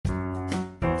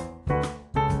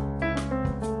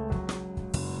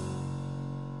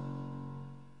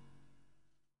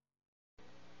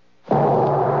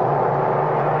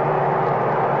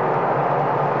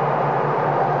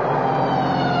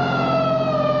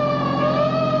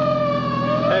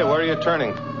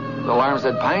turning? The alarm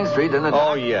said Pine Street, didn't it?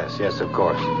 Oh, yes, of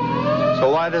course.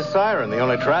 So why the siren? The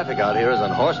only traffic out here is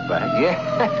on horseback.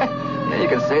 Yeah. You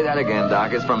can say that again,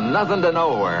 Doc. It's from nothing to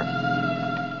nowhere.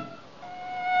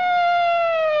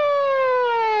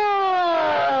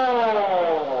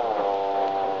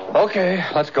 Okay,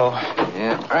 let's go.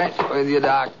 Yeah, right with you,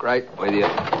 Doc. Right with you.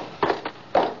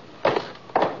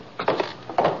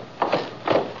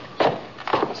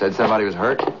 Said somebody was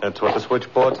hurt? That's what the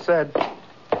switchboard said.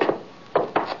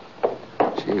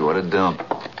 Gee, what a dump.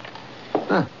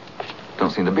 Huh. Don't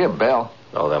seem to be a bell.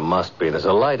 Oh, there must be. There's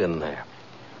a light in there.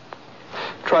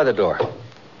 Try the door.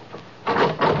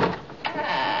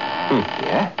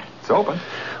 Yeah, it's open.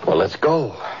 Well, let's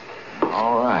go.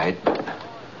 All right.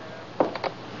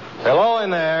 Hello in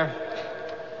there.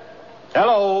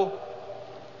 Hello.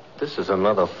 This is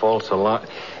another false alarm.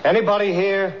 Anybody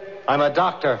here? I'm a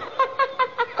doctor.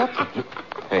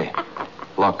 Hey,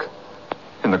 look.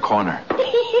 In the corner.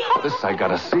 This I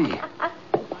gotta see.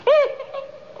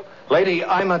 Lady,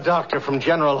 I'm a doctor from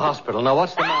General Hospital. Now,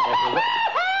 what's the matter?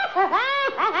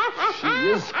 She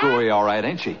is screwy, all right,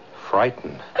 ain't she?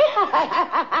 Frightened.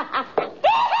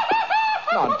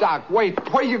 No, Doc, wait.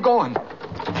 Where are you going?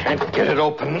 Can't get it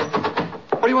open.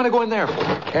 What do you want to go in there for?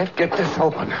 Can't get this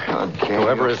open. Okay.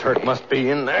 Whoever is hurt must be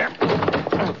in there.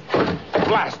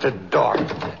 Blasted door.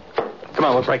 Come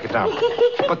on, we'll break it down.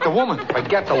 But the woman.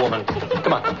 Forget the woman.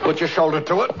 Come on, put your shoulder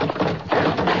to it.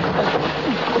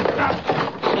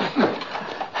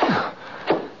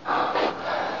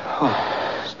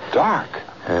 Oh, it's dark.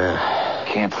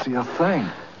 Can't see a thing.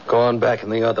 Go on back in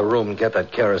the other room and get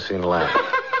that kerosene lamp.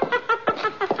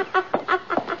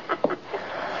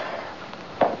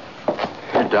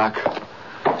 Here, Doc.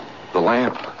 The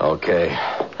lamp. Okay.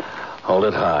 Hold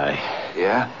it high.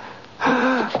 Yeah?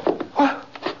 What?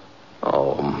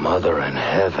 Oh, Mother in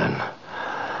heaven.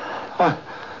 What?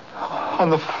 On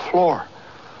the floor.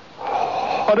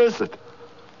 What is it?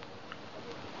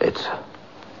 It's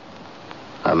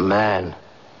a man.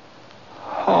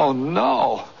 Oh,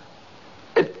 no.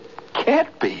 It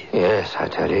can't be. Yes, I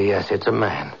tell you, yes, it's a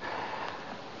man.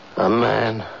 A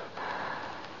man.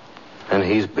 And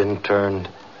he's been turned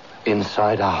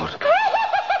inside out.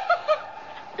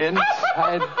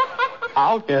 Inside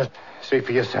out? Yes, see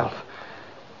for yourself.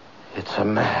 It's a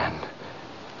man.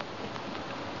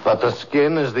 But the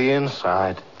skin is the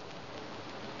inside.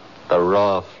 The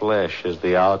raw flesh is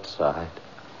the outside.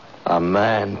 A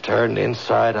man turned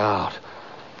inside out.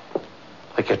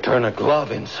 Like you turn a glove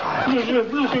inside.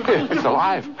 It's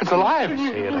alive. It's alive. I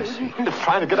see it, I see. It's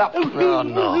trying to get up. Oh,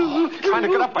 no. Trying to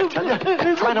get up, I tell you.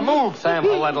 Trying to move. Sam,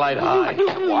 hold that light high.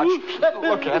 Watch.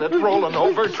 Look at it rolling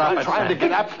over. Stop it, trying to Sam.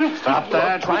 get up. Stop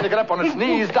that. Trying to get up on its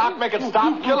knees. Doc, make it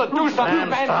stop. Kill it. Do something. Sam,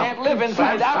 Man stop. can't live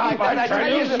inside out like that. I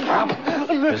tell you. Stop.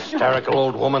 Hysterical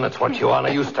old woman, that's what you are. Now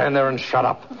you stand there and shut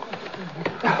up.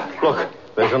 Look,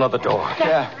 there's another door.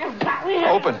 Yeah.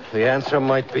 Open. The answer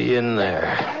might be in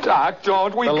there. Doc,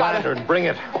 don't. We The got lantern, bring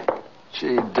it.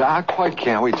 Gee, Doc, why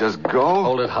can't we just go?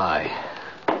 Hold it high.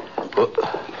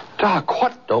 Doc,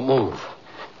 what? Don't move.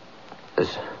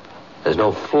 There's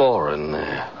no floor in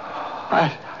there.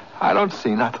 I don't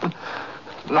see nothing.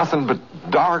 Nothing but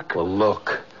dark. Well,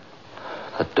 look.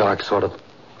 The dark sort of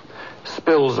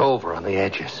spills over on the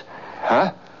edges.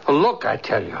 Huh? Well, look, I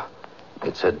tell you.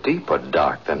 It's a deeper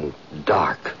dark than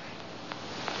dark.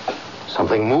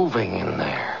 Something moving in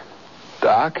there.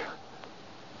 Doc,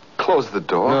 close the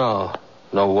door.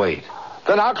 No, wait.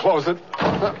 Then I'll close it.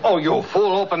 Oh, you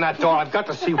fool, open that door. I've got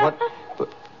to see what...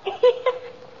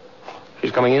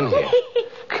 She's coming in here.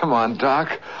 Come on,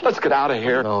 Doc. Let's get out of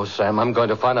here. No, Sam, I'm going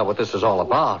to find out what this is all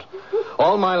about.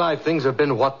 All my life, things have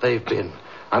been what they've been.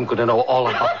 I'm going to know all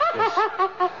about this.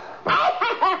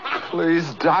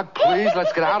 Please, Doc, please,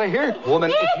 let's get out of here.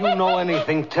 Woman, if you know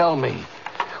anything, tell me.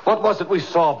 What was it we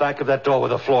saw back of that door where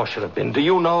the floor should have been? Do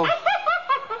you know?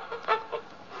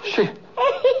 She's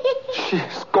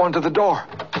going to the door.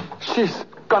 She's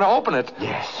going to open it.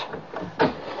 Yes.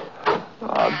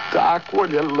 Oh, Doc, will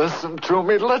you listen to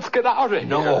me? Let's get out of here.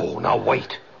 No, now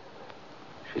wait.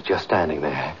 She's just standing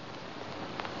there,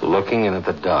 looking in at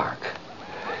the dark.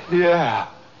 Yeah.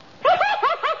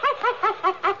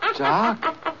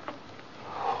 Doc,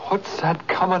 what's that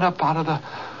coming up out of the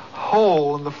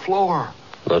hole in the floor?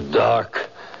 The dark.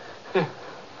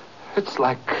 It's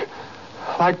like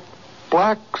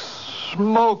black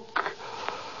smoke.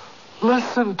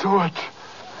 Listen to it.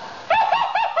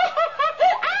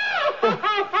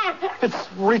 It's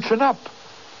reaching up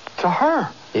to her.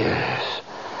 Yes.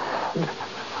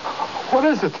 What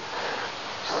is it?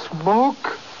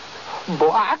 Smoke?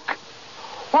 Black?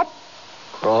 What?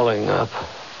 Crawling up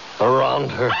around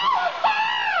her.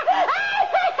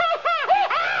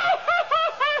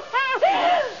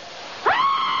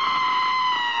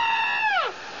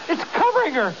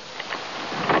 tiger.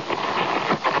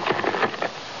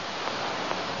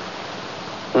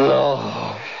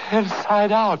 No.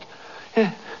 Inside out.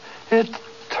 It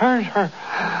turned her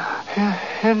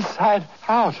inside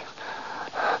out.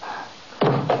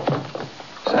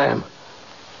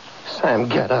 Sam,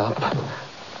 get up.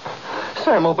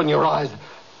 Sam, open your eyes.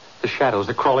 The shadows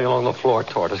are crawling along the floor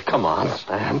toward us. Come on,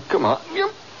 Sam. Come on.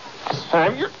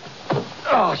 Sam, you're...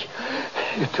 Oh,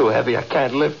 you're too heavy. I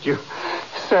can't lift you.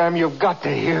 Sam, you've got to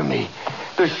hear me.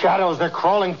 The shadows are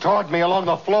crawling toward me along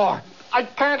the floor. I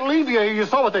can't leave you. You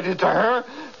saw what they did to her.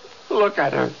 Look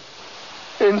at her.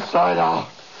 Inside out.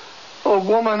 A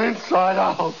woman inside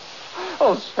out.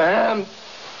 Oh, Sam.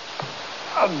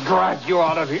 I'll drag you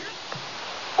out of here.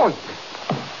 Oh,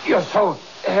 you're so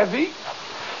heavy.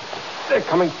 They're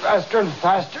coming faster and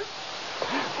faster.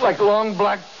 Like long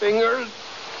black fingers.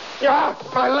 Ah,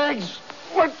 my legs.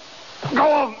 Let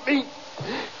go of me.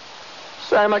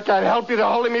 Sam, I can't help you. They're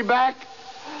holding me back.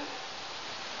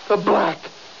 The black.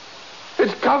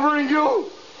 It's covering you.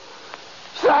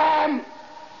 Sam!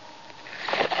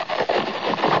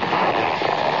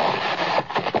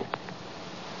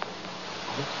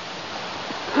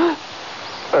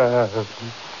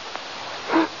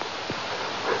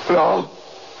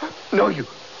 No, you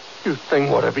thing,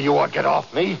 whatever you are, get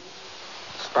off me.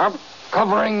 Stop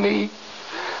covering me.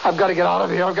 I've got to get out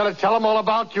of here. I've got to tell them all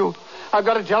about you. I've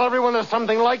got to tell everyone there's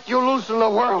something like you loose in the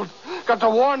world. Got to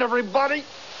warn everybody.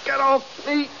 Get off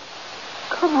me.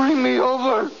 Covering me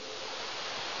over.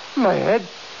 My head.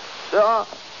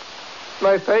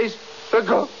 My face.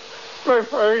 My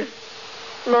face.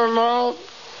 My mouth.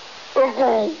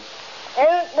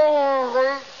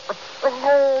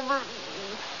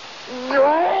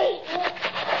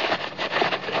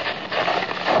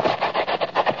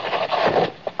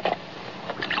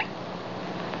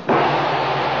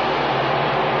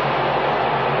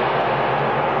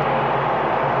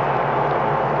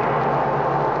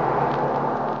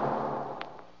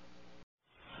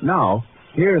 Now,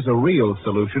 here's a real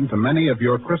solution to many of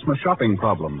your Christmas shopping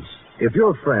problems. If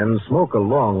your friends smoke a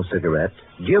long cigarette,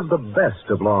 give the best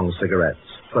of long cigarettes,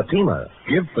 Fatima.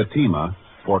 Give Fatima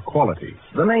for quality.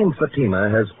 The name Fatima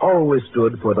has always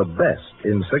stood for the best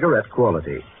in cigarette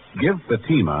quality. Give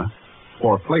Fatima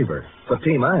for flavor.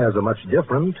 Fatima has a much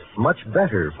different, much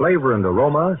better flavor and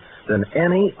aroma than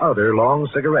any other long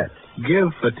cigarette.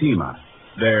 Give Fatima.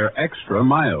 They're extra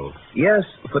mild. Yes,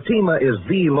 Fatima is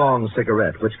the long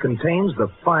cigarette which contains the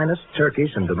finest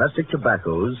Turkish and domestic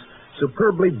tobaccos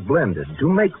superbly blended to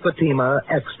make Fatima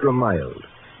extra mild.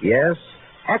 Yes,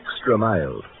 extra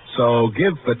mild. So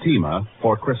give Fatima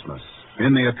for Christmas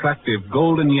in the attractive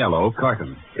golden yellow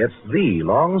carton. It's the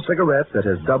long cigarette that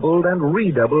has doubled and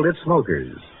redoubled its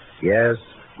smokers. Yes,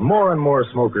 more and more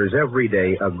smokers every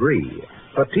day agree.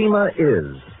 Fatima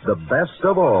is the best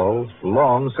of all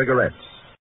long cigarettes.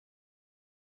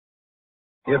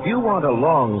 If you want a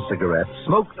long cigarette,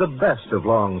 smoke the best of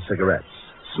long cigarettes.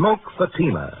 Smoke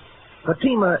Fatima.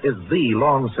 Fatima is the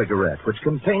long cigarette which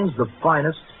contains the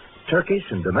finest Turkish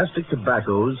and domestic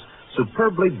tobaccos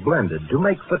superbly blended to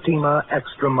make Fatima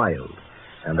extra mild.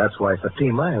 And that's why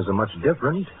Fatima has a much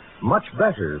different, much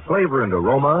better flavor and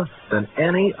aroma than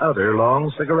any other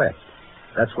long cigarette.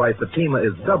 That's why Fatima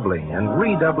is doubling and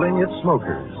redoubling its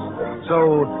smokers.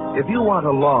 So, if you want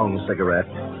a long cigarette,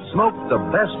 smoke the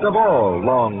best of all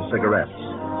long cigarettes.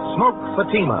 Smoke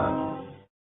Fatima.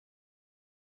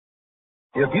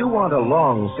 If you want a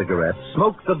long cigarette,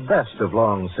 smoke the best of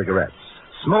long cigarettes.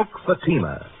 Smoke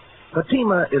Fatima.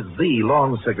 Fatima is the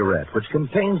long cigarette which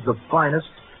contains the finest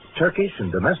Turkish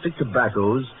and domestic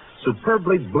tobaccos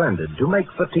superbly blended to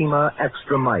make Fatima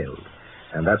extra mild.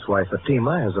 And that's why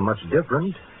Fatima has a much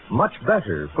different, much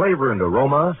better flavor and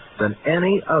aroma than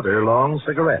any other long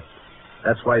cigarette.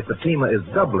 That's why Fatima is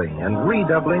doubling and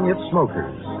redoubling its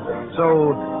smokers.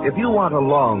 So, if you want a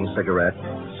long cigarette,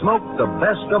 smoke the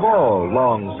best of all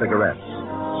long cigarettes.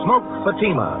 Smoke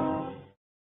Fatima.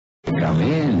 Come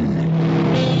in.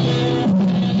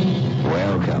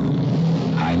 Welcome.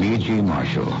 I'm E.G.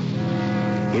 Marshall.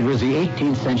 It was the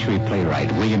 18th century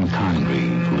playwright William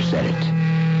Congreve who said it.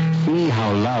 See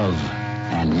how love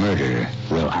and murder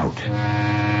will out.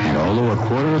 And although a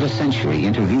quarter of a century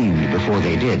intervened before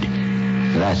they did,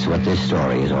 that's what this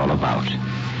story is all about.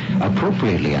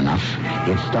 Appropriately enough,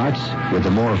 it starts with the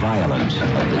more violent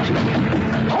of the two.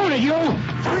 Hold it, you!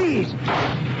 Freeze!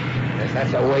 If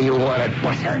that's the way you want it,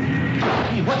 Buster.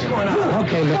 Hey, what's going on?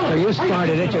 Okay, mister, you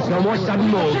started it. Just no more sudden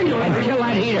moves. And kill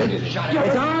that heater. It's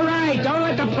all right. right, don't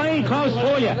let the plain clothes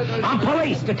fool you. I'm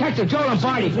police, Detective Joe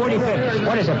Lombardi, 45th.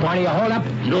 What is it, Barney, a hold-up?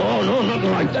 No,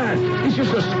 nothing like that. He's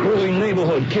just a screwy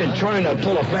neighborhood kid trying to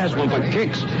pull a fast one for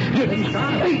kicks.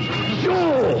 Hey,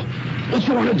 Joe! What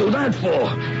you want to do that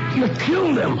for? You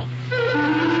killed him.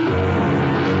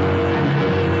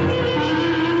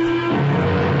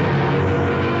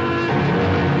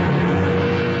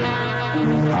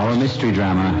 Our mystery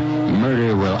drama,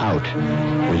 Murder Will Out,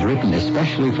 was written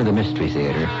especially for the Mystery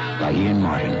Theater by Ian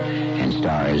Martin and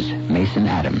stars Mason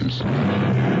Adams.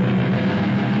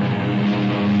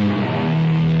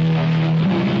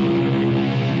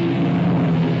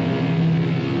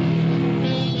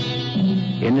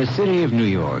 In the city of New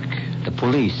York, the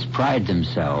police pride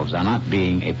themselves on not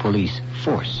being a police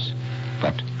force,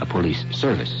 but a police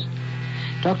service.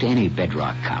 Talk to any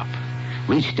bedrock cop.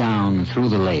 Reach down through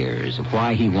the layers of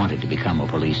why he wanted to become a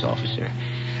police officer,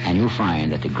 and you'll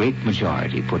find that the great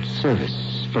majority put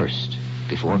service first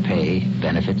before pay,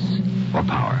 benefits, or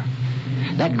power.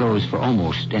 That goes for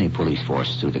almost any police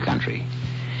force through the country.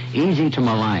 Easy to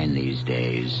malign these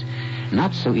days,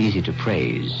 not so easy to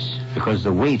praise, because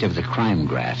the weight of the crime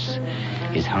graphs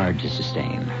is hard to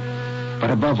sustain.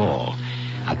 But above all,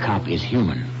 a cop is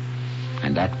human,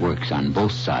 and that works on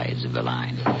both sides of the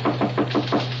line.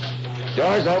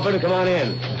 Doors open. Come on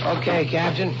in. Okay,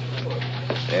 Captain.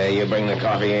 You bring the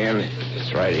coffee in?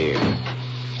 It's right here.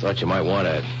 Thought you might want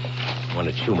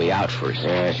to chew me out first.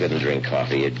 Yeah, I shouldn't drink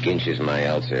coffee. It ginches my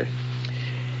ulcer.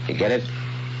 You get it?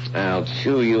 I'll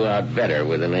chew you out better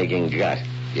with an aching gut.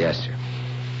 Yes, sir.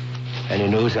 Any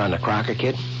news on the Crocker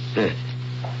kid?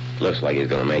 Looks like he's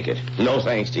going to make it. No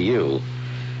thanks to you.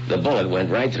 The bullet went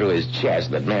right through his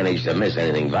chest, but managed to miss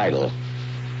anything vital.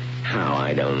 How,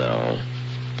 I don't know.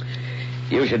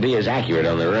 You should be as accurate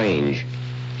on the range.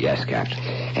 Yes, Captain.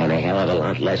 And a hell of a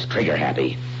lot less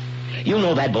trigger-happy. You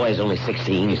know that boy is only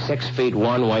 16. He's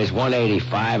 6'1", weighs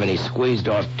 185, and he squeezed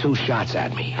off 2 shots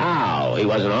at me. How? He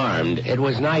wasn't armed. It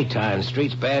was nighttime.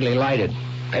 Streets badly lighted.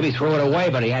 Maybe he threw it away,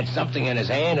 but he had something in his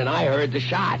hand, and I heard the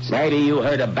shots. Maybe you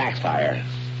heard a backfire.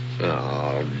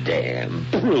 Oh, damn.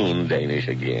 Prune Danish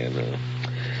again.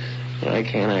 Why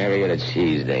can't I ever get a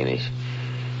cheese Danish?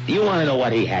 You want to know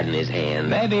what he had in his hand?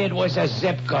 Maybe it was a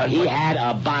zip gun. He had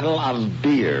a bottle of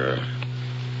beer.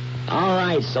 All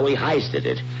right, so he heisted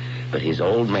it. But his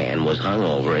old man was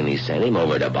hungover, and he sent him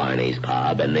over to Barney's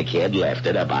pub, and the kid left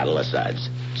it a bottle of suds.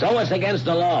 So it's against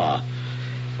the law.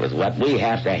 With what we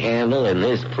have to handle in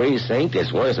this precinct,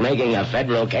 it's worth making a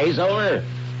federal case over?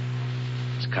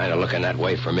 It's kind of looking that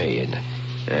way for me, isn't it?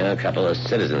 A couple of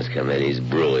citizens' committees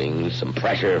brewing, some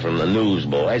pressure from the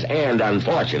newsboys, and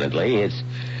unfortunately,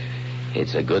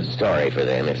 it's a good story for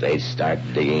them if they start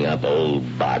digging up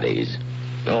old bodies.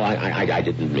 No, I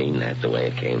didn't mean that the way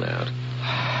it came out.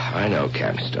 I know,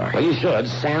 Captain Stark. Well, you should.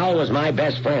 Sal was my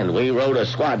best friend. We rode a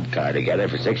squad car together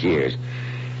for 6 years.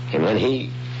 And when he...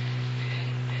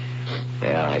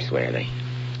 Well, I swear,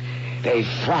 they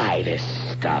fry this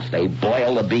stuff. They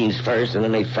boil the beans first, and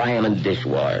then they fry them in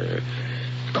dishwater.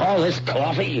 Call this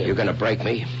coffee? You're going to break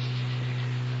me?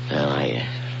 Well,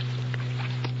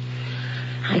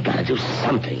 I gotta do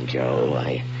something, Joe.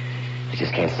 I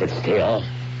just can't sit still.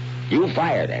 You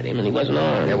fired at him, and he wasn't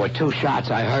armed. There were 2 shots.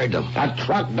 I heard them. A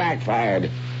truck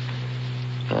backfired.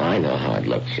 Oh, I know how it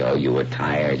looked, Joe. You were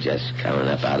tired just coming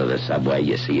up out of the subway.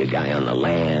 You see a guy on the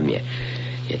lam. You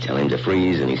tell him to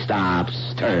freeze, and he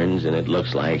stops, turns, and it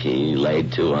looks like he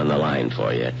laid 2 on the line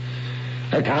for you.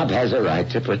 A cop has a right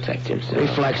to protect himself.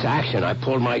 Reflex action. I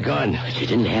pulled my gun. But you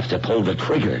didn't have to pull the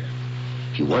trigger.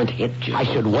 You weren't hit, Joe. I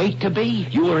should wait to be?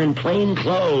 You were in plain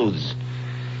clothes.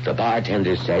 The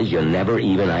bartender says you never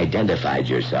even identified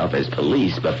yourself as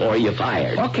police before you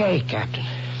fired. Okay, Captain.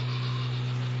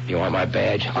 You want my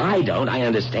badge? I don't. I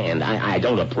understand. I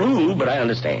don't approve, but I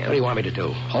understand. What do you want me to do?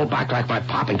 Hold back like my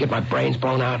pop and get my brains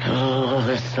blown out? Oh,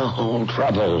 that's the whole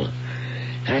trouble.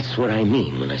 That's what I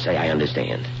mean when I say I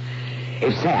understand.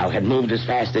 If Sal had moved as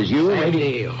fast as you, Same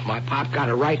deal. My pop got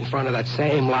it right in front of that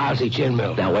same lousy gin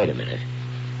mill. Now, wait a minute.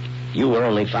 You were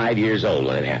only 5 years old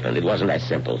when it happened. It wasn't that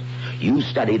simple. You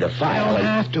studied the file. I don't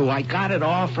have to. I got it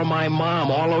all from my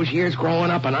mom all those years growing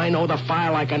up, and I know the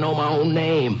file like I know my own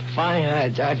name. Fine.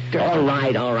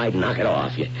 All right. Knock it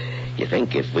off. You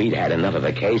think if we'd had enough of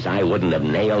a case, I wouldn't have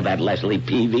nailed that Leslie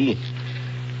Peavy?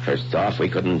 First off, we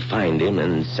couldn't find him,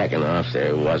 and second off,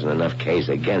 there wasn't enough case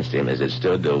against him as it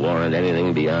stood to warrant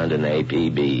anything beyond an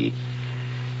APB.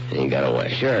 And he got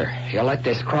away. Sure. You let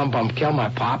this crumb bum kill my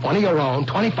pop, one of your own,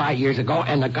 25 years ago,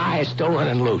 and the guy is still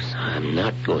running loose. I'm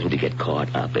not going to get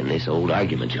caught up in this old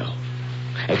argument, Joe.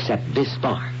 Except this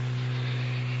far.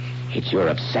 It's your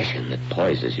obsession that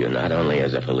poisons you, not only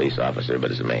as a police officer,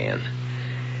 but as a man.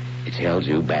 It's held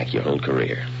you back your whole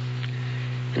career.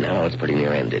 And now it's pretty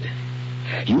near ended.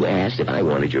 You asked if I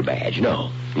wanted your badge.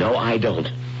 No, I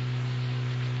don't.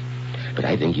 But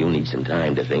I think you need some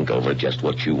time to think over just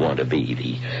what you want to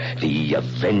be. The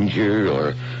Avenger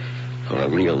or a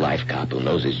real-life cop who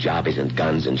knows his job isn't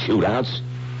guns and shootouts,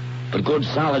 but good,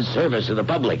 solid service to the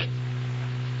public.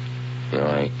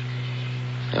 I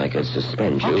could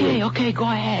suspend you. Okay, go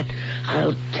ahead.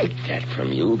 I'll take that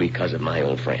from you because of my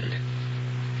old friend.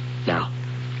 Now,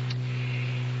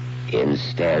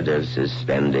 instead of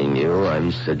suspending you,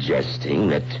 I'm suggesting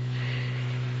that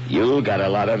you got a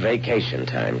lot of vacation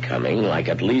time coming, like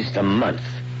at least a month.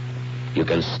 You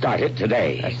can start it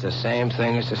today. That's the same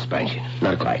thing as suspension.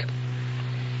 Not quite.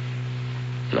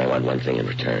 And I want one thing in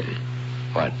return.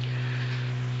 What?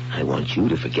 I want you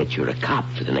to forget you're a cop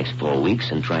for the next 4 weeks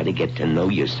and try to get to know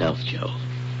yourself, Joe.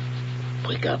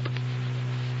 Wake up.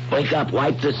 Wake up,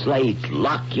 wipe the slate,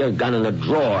 lock your gun in a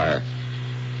drawer.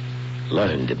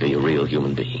 Learn to be a real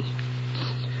human being.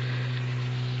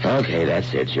 Okay,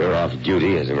 that's it. You're off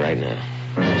duty as of right now.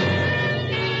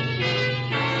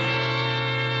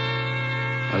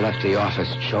 I left the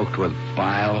office choked with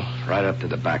bile right up to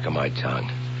the back of my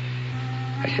tongue.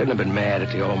 I shouldn't have been mad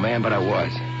at the old man, but I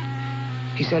was.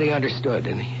 He said he understood,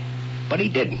 but he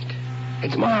didn't.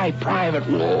 It's my private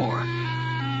war.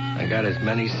 I got as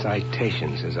many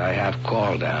citations as I have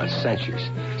call-down censures.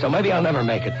 So maybe I'll never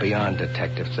make it beyond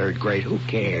detective third grade. Who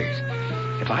cares?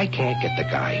 If I can't get the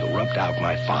guy who rubbed out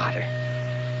my father,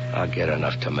 I'll get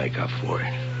enough to make up for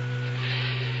it.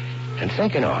 And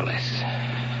thinking all this,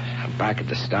 I'm back at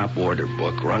the stop order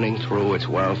book, running through its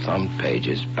well-thumbed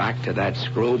pages, back to that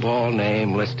screwball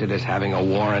name listed as having a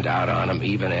warrant out on him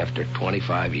even after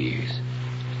 25 years.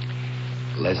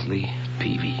 Leslie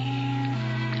Peavy.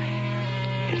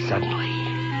 And suddenly,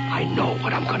 I know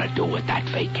what I'm going to do with that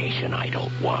vacation I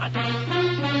don't want.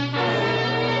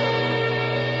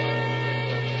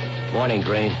 Morning,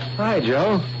 Green. Hi,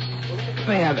 Joe.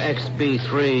 May have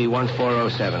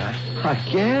XB31407, huh?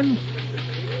 Again?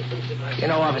 You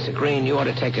know, Officer Green, you ought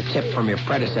to take a tip from your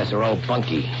predecessor, old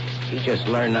Bunky. He just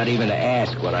learned not even to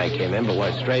ask when I came in, but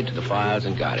went straight to the files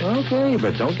and got it. Okay,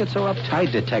 but don't get so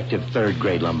uptight, Detective Third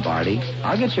Grade Lombardi.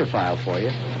 I'll get your file for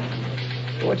you.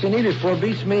 What you need it for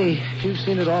beats me. You've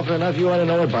seen it often enough, you ought to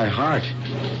know it by heart.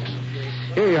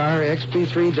 Here you are,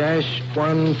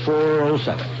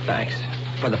 XB3-1407. Thanks.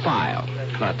 For the file,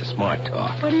 not the smart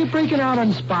talk. What are you breaking out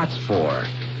on spots for?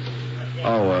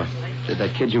 Oh, did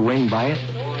that kid you wing buy it?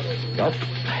 Nope.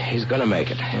 He's gonna make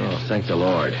it. Oh, thank the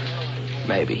Lord.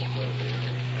 Maybe.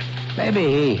 Maybe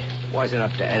he wasn't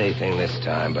up to anything this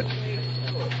time, but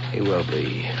he will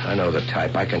be. I know the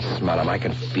type. I can smell him. I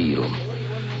can feel him.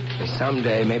 And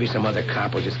someday, maybe some other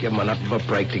cop will just give him enough of a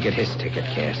break to get his ticket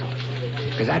canceled.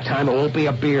 Because that time it won't be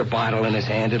a beer bottle in his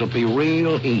hand. It'll be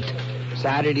real heat.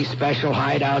 Saturday special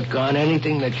hideout gun,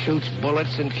 anything that shoots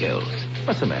bullets and kills.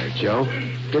 What's the matter, Joe?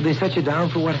 Did they set you down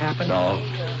for what happened? No.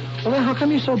 Well, then how come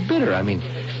you're so bitter? I mean,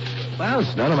 well,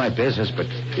 it's none of my business, but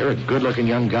you're a good-looking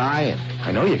young guy, and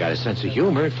I know you got a sense of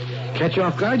humor. Catch you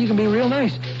off guard, you can be real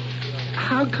nice.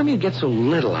 How come you get so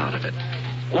little out of it?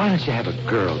 Why don't you have a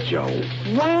girl, Joe?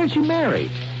 Why aren't you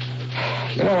married?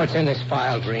 You know what's in this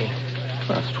file, Green?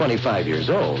 Well, it's 25 years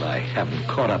old. I haven't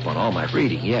caught up on all my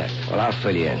reading yet. Well, I'll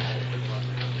fill you in.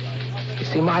 You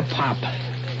see, my pop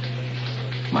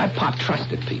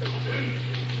trusted people.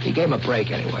 He gave him a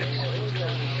break anyways.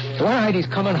 So one night he's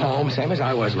coming home, same as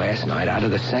I was last night, out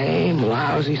of the same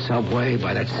lousy subway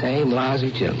by that same lousy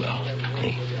gin mill.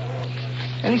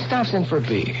 And he stops in for a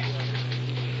beer.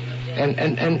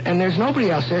 And there's nobody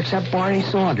else there except Barney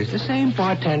Saunders, the same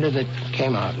bartender that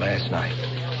came out last night.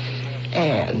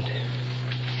 And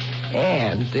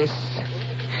this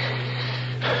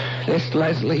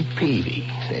Leslie Peavy,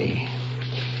 see?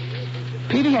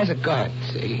 Peavy has a gun,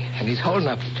 see? And he's holding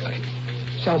up the joint.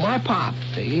 So my pop,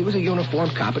 see, he was a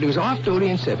uniformed cop, but he was off duty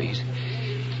in civvies.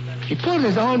 He pulls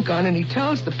his own gun and he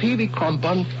tells the Peavy crumb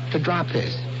bum to drop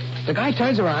his. The guy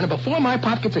turns around, and before my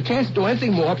pop gets a chance to do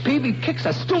anything more, Peavy kicks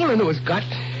a stool into his gut,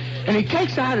 and he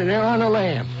takes out of there on a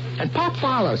lamb. And Pop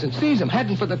follows and sees him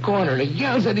heading for the corner, and he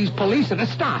yells at these policemen to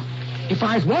stop. He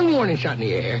fires one warning shot in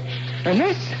the air, and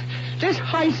this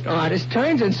heist artist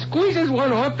turns and squeezes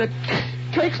one off that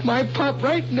takes my pop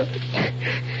right in the...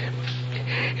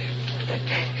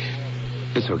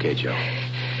 It's okay, Joe.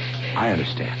 I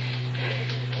understand.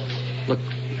 Look,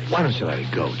 why don't you let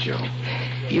it go, Joe?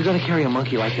 You're going to carry a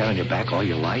monkey like that on your back all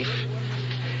your life?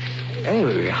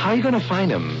 Anyway, how are you going to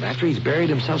find him after he's buried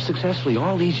himself successfully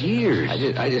all these years?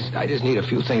 I just need a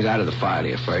few things out of the file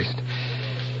here first.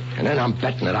 And then I'm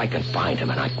betting that I can find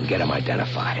him and I can get him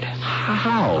identified.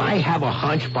 How? I have a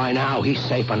hunch by now he's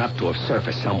safe enough to have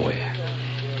surfaced somewhere.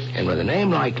 And with a name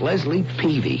like Leslie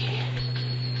Peavy,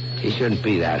 he shouldn't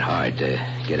be that hard to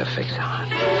get a fix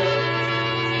on.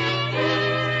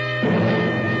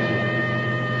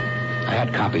 I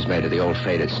had copies made of the old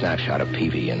faded snapshot of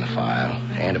Peavy in the file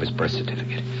and of his birth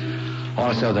certificate.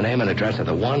 Also, the name and address of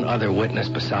the one other witness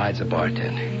besides the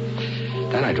bartender.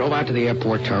 Then I drove out to the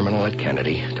airport terminal at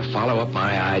Kennedy to follow up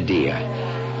my idea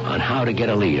on how to get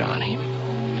a lead on him.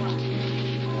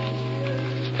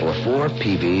 There were 4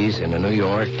 Peavies in the New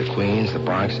York, the Queens, the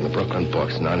Bronx, and the Brooklyn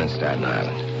books, none in Staten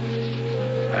Island.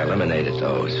 I eliminated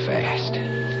those fast.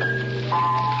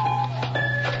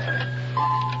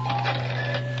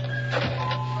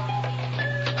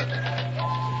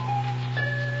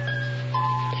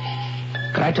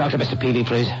 Could I talk to Mr. Peavy,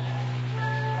 please?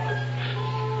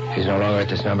 He's no longer at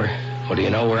this number. Well, do you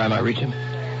know where I might reach him?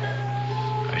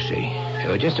 I see.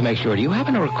 Just to make sure, do you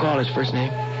happen to recall his first name?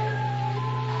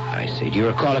 I see. Do you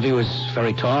recall if he was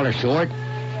very tall or short?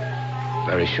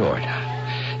 Very short.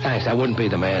 Thanks. That wouldn't be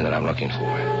the man that I'm looking for.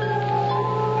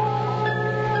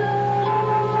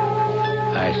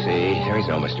 I see. There is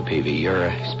no Mr. Peavy. You're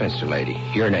a spinster lady.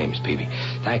 Your name's Peavy.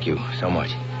 Thank you so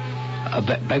much.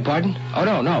 Beg pardon? Oh,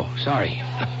 no. Sorry.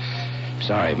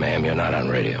 Sorry, ma'am. You're not on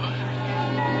radio.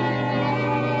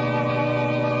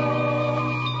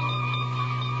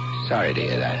 Sorry to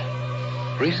hear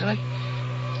that. Recently?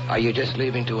 Are you just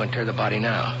leaving to inter the body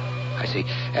now? I see.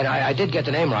 And I did get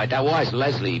the name right. That was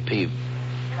Leslie Peavy.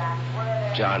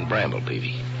 John Bramble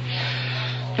Peavy.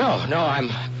 No, I'm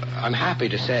happy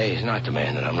to say he's not the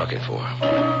man that I'm looking for.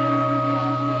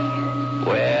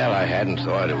 Well, I hadn't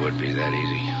thought it would be that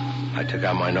easy. I took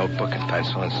out my notebook and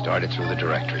pencil and started through the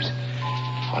directories.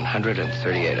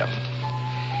 138 of them.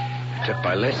 I took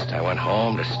my list. I went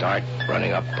home to start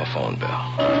running up a phone bill.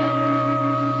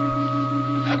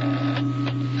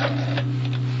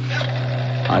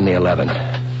 On the 11th,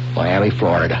 Miami,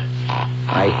 Florida,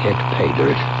 I hit pay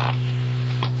dirt.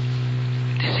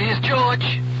 This is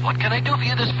George. What can I do for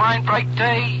you this fine, bright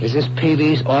day? Is this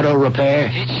Peavy's Auto Repair?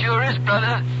 It sure is,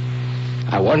 brother.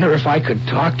 I wonder if I could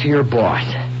talk to your boss.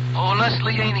 Oh,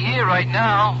 Leslie ain't here right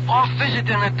now. Off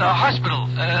visiting at the hospital.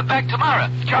 Back tomorrow.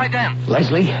 Try then.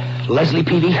 Leslie? Leslie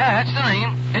Peavy? Yeah, that's the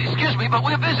name. Excuse me, but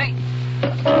we're busy.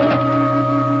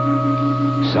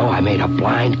 So I made a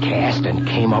blind cast and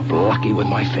came up lucky with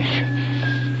my fish.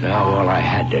 Now all I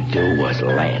had to do was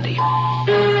land him.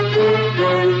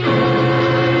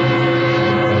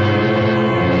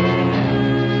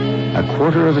 A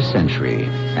quarter of a century,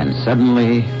 and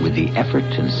suddenly, with the effort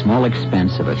and small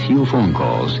expense of a few phone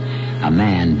calls, a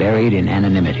man buried in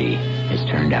anonymity is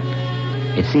turned up.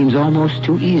 It seems almost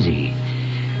too easy.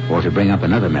 Or to bring up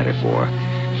another metaphor,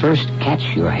 first catch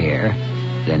your hare,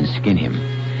 then skin him.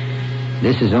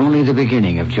 This is only the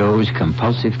beginning of Joe's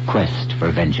compulsive quest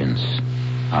for vengeance.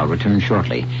 I'll return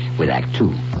shortly with Act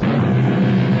 2.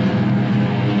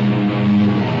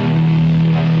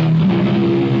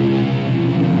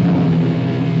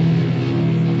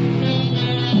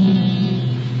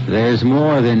 There's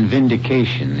more than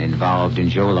vindication involved in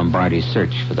Joe Lombardi's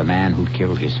search for the man who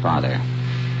killed his father.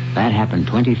 That happened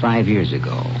 25 years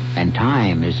ago, and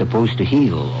time is supposed to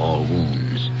heal all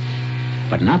wounds.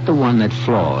 But not the one that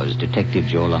flaws Detective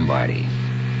Joe Lombardi,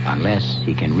 unless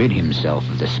he can rid himself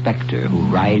of the specter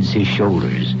who rides his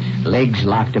shoulders, legs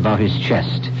locked about his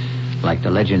chest, like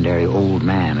the legendary old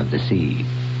man of the sea.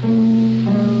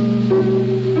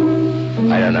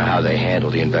 I don't know how they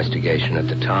handled the investigation at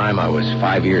the time. I was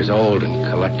 5 years old and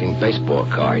collecting baseball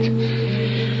cards.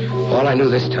 All I knew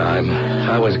this time,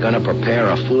 I was going to prepare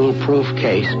a foolproof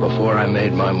case before I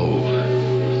made my move.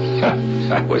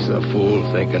 I was a fool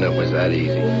thinking it was that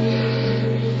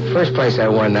easy. First place I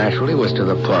went, naturally, was to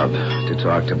the pub to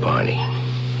talk to Barney.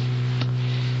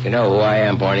 You know who I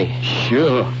am, Barney?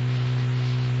 Sure.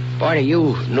 Barney,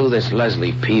 you knew this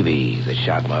Leslie Peavy that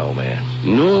shot my old man.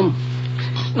 Knew him?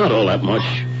 Not all that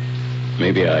much.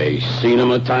 Maybe I seen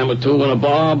him a time or two in a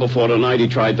bar before the night he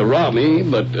tried to rob me,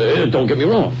 but don't get me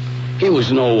wrong. He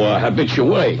was no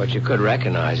habitué. But you could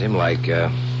recognize him, like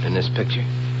in this picture.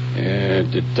 Yeah,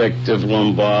 Detective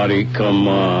Lombardi, come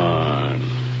on.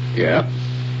 Yeah,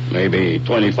 maybe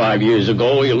 25 years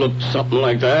ago he looked something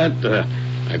like that.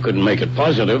 I couldn't make it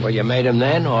positive. Well, you made him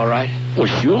then, all right? Well,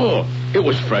 sure. It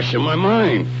was fresh in my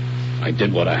mind. I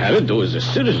did what I had to do as a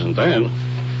citizen then.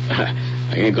 I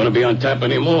ain't going to be on tap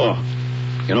anymore.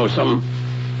 You know something?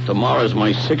 Tomorrow's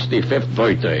my 65th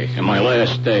birthday and my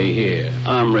last day here.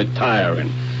 I'm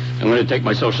retiring. I'm going to take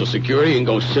my Social Security and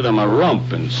go sit on my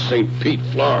rump in St. Pete,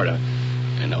 Florida.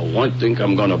 And the one thing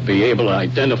I'm going to be able to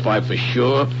identify for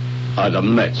sure are the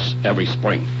Mets every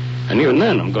spring. And even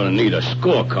then, I'm going to need a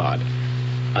scorecard.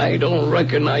 I don't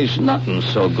recognize nothing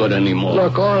so good anymore.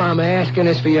 Look, all I'm asking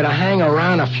is for you to hang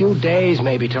around a few days,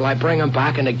 maybe, till I bring him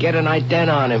back and to get an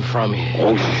ident on him from you.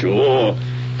 Oh, sure.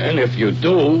 And if you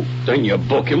do, then you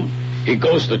book him. He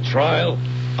goes to trial.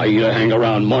 I either hang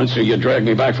around months or you drag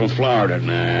me back from Florida.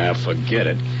 Nah, forget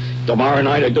it. Tomorrow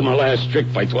night I do my last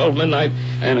trick by 12 midnight,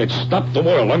 and it's stop the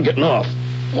world. I'm getting off.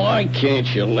 Why can't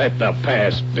you let the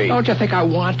past be? Don't you think I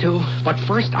want to? But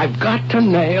first, I've got to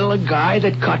nail a guy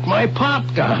that cut my pop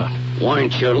down. Why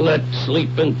don't you let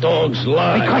sleeping dogs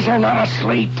lie? Because they're not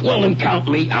asleep. Well, then count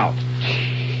me out.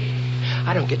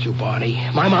 I don't get you, Barney.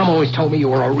 My mom always told me you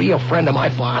were a real friend of my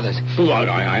father's. Well,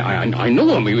 I knew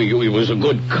him. He was a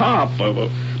good cop, but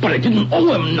I didn't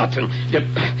owe him nothing.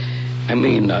 I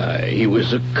mean, he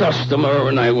was a customer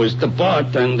and I was the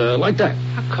bartender, like that.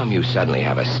 How come you suddenly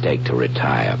have a stake to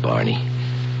retire, Barney?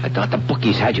 I thought the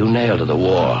bookies had you nailed to the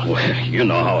wall. Well, you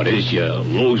know how it is. You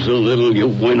lose a little, you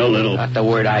win a little. Not the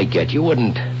word I get. You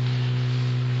wouldn't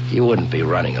be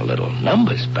running a little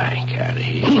numbers bank out of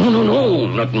here. No,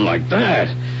 nothing like that.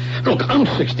 Look, I'm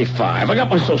 65. I got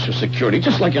my Social Security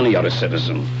just like any other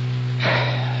citizen.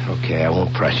 Okay, I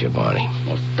won't press you, Barney.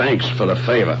 Well, thanks for the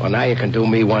favor. Well, now you can do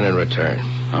me one in return.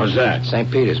 How's that?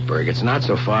 St. Petersburg. It's not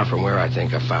so far from where I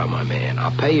think I found my man.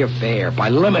 I'll pay your fare by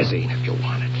limousine if you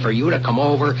want it, for you to come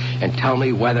over and tell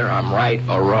me whether I'm right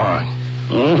or wrong.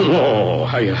 Oh,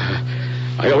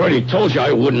 I already told you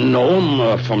I wouldn't know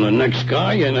him from the next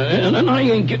guy, and I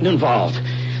ain't getting involved.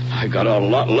 I got a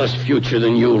lot less future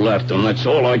than you left, and that's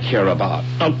all I care about.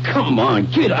 Now, come on,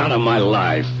 get out of my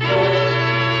life.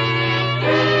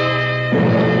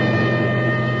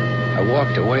 I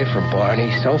walked away from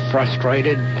Barney so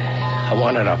frustrated, I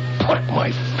wanted to put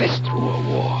my fist through a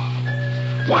wall.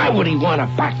 Why would he want to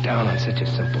back down on such a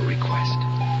simple request?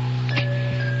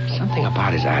 Something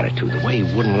about his attitude, the way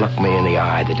he wouldn't look me in the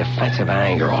eye, the defensive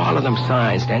anger, all of them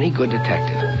signs to any good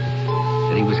detective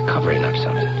that he was covering up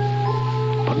something.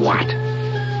 But what?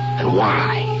 And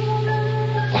why?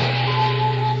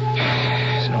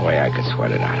 There's no way I could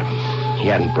sweat it out of him. He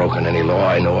hadn't broken any law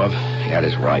I know of. He had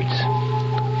his rights.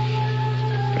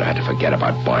 But I had to forget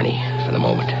about Barney for the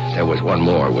moment. There was one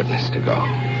more witness to go.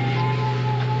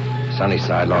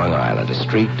 Sunnyside, Long Island, a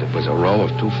street that was a row of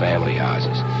two family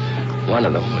houses. One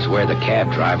of them was where the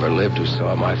cab driver lived who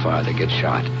saw my father get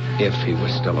shot, if he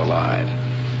was still alive.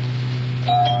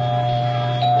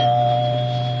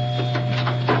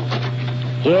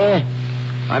 Yeah?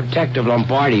 I'm Detective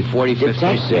Lombardi, 45th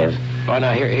Detective? Oh,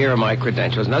 now, here are my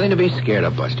credentials. Nothing to be scared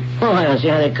of, Buster. Well, I don't see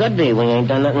how there could be. We ain't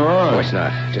done nothing wrong. Of course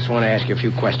not. Just want to ask you a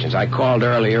few questions. I called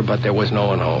earlier, but there was no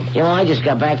one home. You know, I just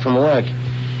got back from work.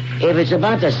 If it's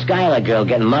about the Schuyler girl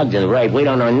getting mugged and raped, we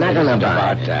don't know nothing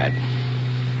about it. That.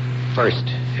 First,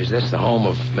 is this the home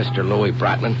of Mr. Louis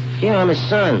Bratman? Yeah, I'm his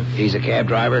son. He's a cab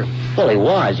driver? Well, he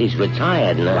was. He's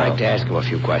retired now. I'd like to ask him a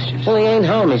few questions. Well, he ain't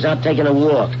home. He's out taking a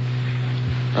walk.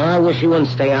 I wish he wouldn't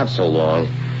stay out so long.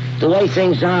 The way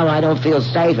things are, I don't feel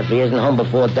safe if he isn't home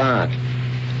before dark.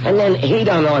 And then he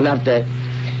don't know enough to...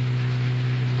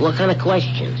 What kind of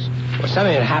questions? Well,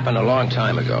 something that happened a long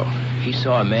time ago. He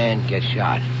saw a man get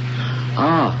shot.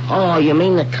 Oh, you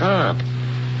mean the cop?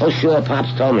 Oh, sure,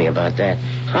 Pops told me about that.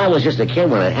 I was just a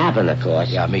kid when it happened, of course.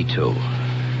 Yeah, me too.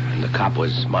 And the cop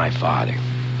was my father.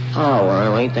 Oh,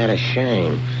 well, ain't that a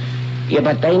shame? Yeah,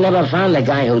 but they never found the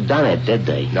guy who done it, did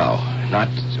they? No, not...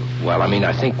 Well, I mean,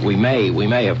 I think we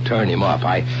may have turned him up.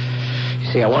 I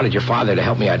wanted your father to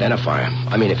help me identify him.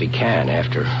 I mean, if he can,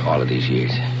 after all of these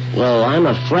years. Well, I'm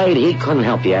afraid he couldn't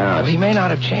help you out. Well, he may not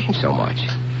have changed so much.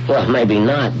 Well, maybe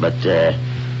not, but,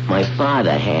 my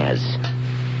father has.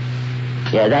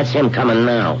 Yeah, that's him coming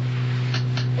now.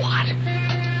 What?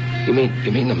 You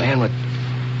mean the man with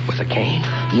the cane?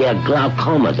 Yeah,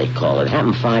 glaucoma, they call it.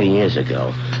 Happened 5 years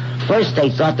ago. First, they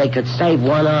thought they could save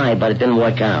one eye, but it didn't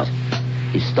work out.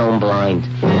 He's stone blind.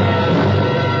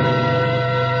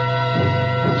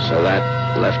 So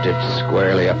that left it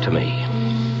squarely up to me.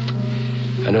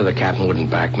 I knew the captain wouldn't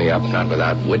back me up, not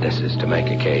without witnesses to make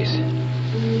a case.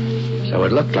 So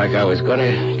it looked like I was going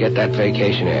to get that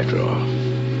vacation after all.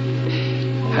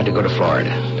 Had to go to Florida,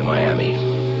 to Miami.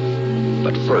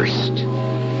 But first,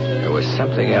 there was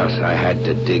something else I had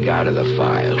to dig out of the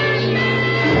files.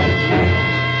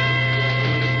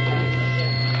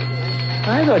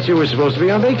 I thought you were supposed to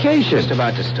be on vacation. Just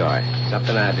about to start.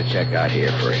 Something I had to check out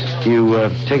here first.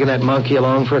 You taking that monkey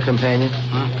along for a companion?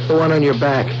 Huh? The one on your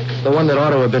back. The one that ought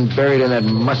to have been buried in that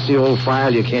musty old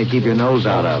file you can't keep your nose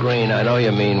out of. Green, I know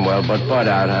you mean well, but butt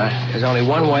out, huh? There's only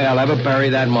one way I'll ever bury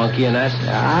that monkey, and that's...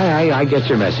 I get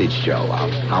your message, Joe.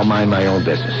 I'll mind my own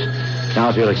business. Now,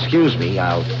 if you'll excuse me,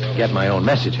 I'll get my own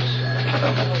messages.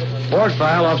 Board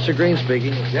file, Officer Green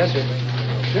speaking. Yes, sir.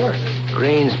 Sure.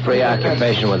 Green's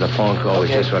preoccupation with the phone call was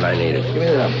just what I needed. Give me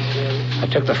the number. I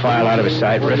took the file out of his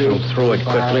sight, riffled through it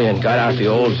quickly, and got out the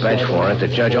old bench warrant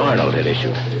that Judge Arnold had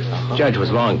issued. The judge was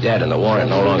long dead and the warrant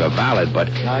no longer valid, but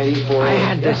I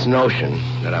had this notion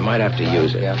that I might have to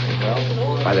use it.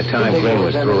 By the time Green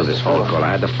was through with his phone call,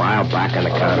 I had the file back on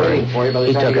the counter, and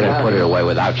he took it and put it away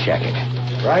without checking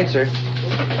it. Right, sir.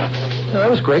 No, that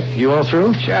was quick. You all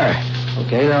through? Sure.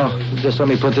 Okay, now, just let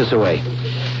me put this away.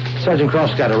 Sergeant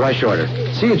Croft's got a rush order.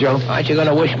 See you, Joe. Aren't you going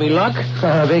to wish me luck?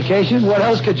 Vacation? What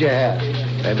else could you have?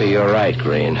 Maybe you're right,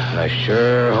 Green. I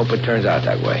sure hope it turns out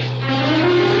that way.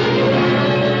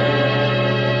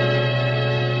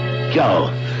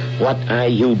 Joe, what are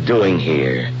you doing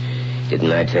here?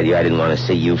 Didn't I tell you I didn't want to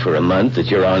see you for a month, that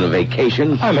you're on a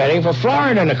vacation? I'm heading for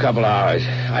Florida in a couple hours.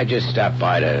 I just stopped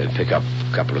by to pick up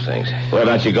a couple of things. Where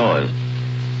about you going?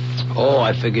 Oh,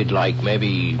 I figured like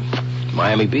maybe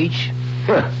Miami Beach.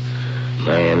 Huh.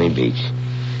 Miami Beach.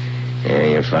 Yeah,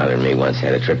 your father and me once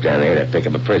had a trip down there to pick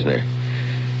up a prisoner.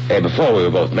 Hey, before we were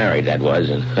both married, that was,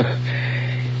 and...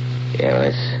 yeah,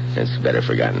 well, that's better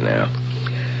forgotten now.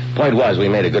 Point was, we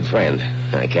made a good friend.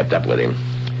 I kept up with him.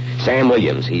 Sam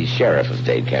Williams, he's sheriff of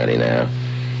Dade County now.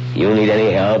 You need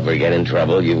any help or get in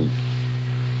trouble,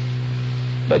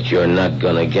 But you're not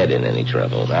gonna get in any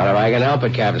trouble. Not if I can help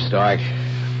it, Captain Stark.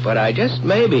 But I just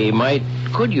maybe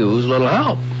could use a little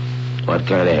help. What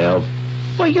kind of help?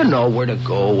 Well, you know where to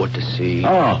go, what to see.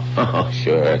 Oh,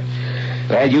 sure.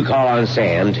 Well, you call on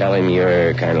Sam, tell him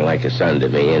you're kind of like a son to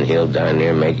me, and he'll down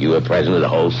there make you a president of the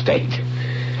whole state.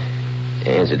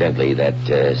 Incidentally, that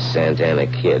Santana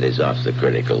kid is off the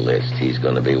critical list. He's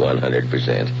going to be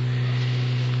 100%.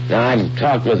 Now, I've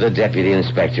talked with the deputy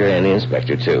inspector and the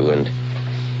inspector, too, and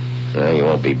you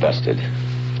won't be busted.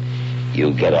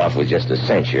 You'll get off with just a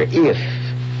censure if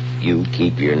you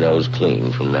keep your nose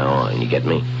clean from now on. You get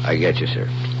me? I get you, sir.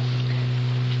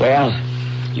 Well,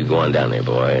 you go on down there,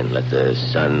 boy, and let the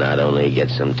sun not only get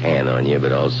some tan on you,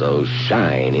 but also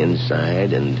shine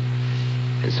inside and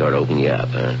sort of open you up,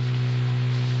 huh?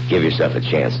 Give yourself a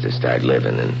chance to start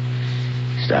living and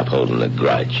stop holding a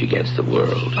grudge against the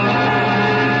world.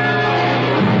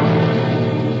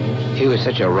 He was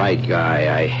such a right guy,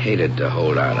 I hated to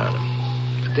hold out on him.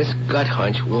 But this gut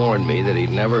hunch warned me that he'd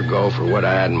never go for what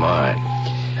I had in mind.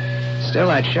 Still,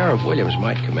 that Sheriff Williams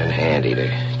might come in handy to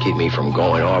keep me from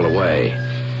going all the way.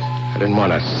 I didn't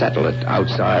want to settle it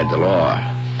outside the law.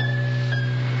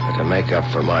 But to make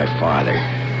up for my father,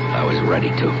 I was ready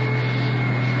to.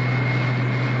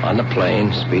 On the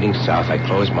plane, speeding south, I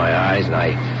closed my eyes and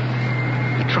I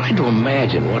tried to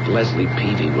imagine what Leslie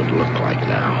Peavy would look like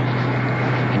now.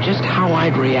 And just how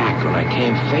I'd react when I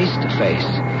came face to face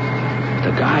with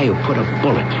the guy who put a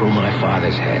bullet through my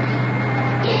father's head.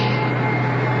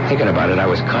 Thinking about it, I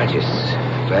was conscious,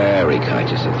 very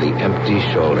conscious of the empty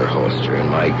shoulder holster and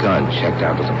my gun checked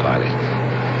out with the pilot.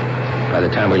 By the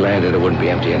time we landed, it wouldn't be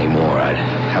empty anymore. I'd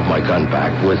have my gun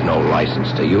back with no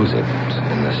license to use it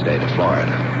in the state of Florida,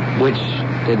 which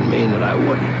didn't mean that I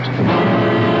wouldn't.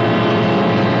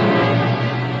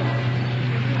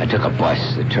 I took a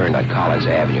bus that turned on Collins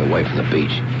Avenue away from the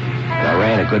beach, and I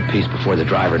ran a good piece before the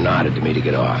driver nodded to me to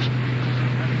get off.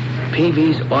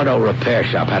 Peavy's auto repair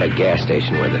shop had a gas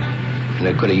station with it, and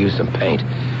it could have used some paint.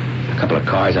 A couple of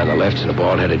cars on the left and a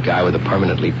bald-headed guy with a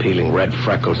permanently peeling red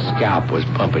freckled scalp was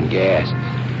pumping gas.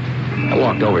 I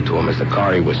walked over to him as the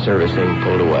car he was servicing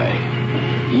pulled away.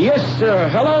 Yes, sir.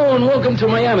 Hello and welcome to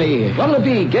Miami. What'll it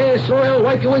be? Gas, oil,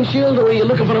 wipe your windshield, or are you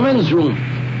looking for the men's room?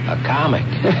 A comic.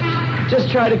 Just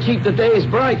try to keep the days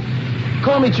bright.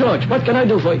 Call me George. What can I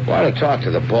do for you? Want to talk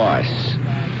to the boss.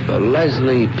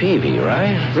 Leslie Peavy,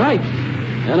 right? Right.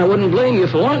 And I wouldn't blame you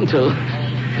for wanting to.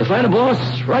 To find a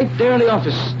boss right there in the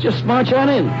office. Just march on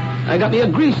in. I got me a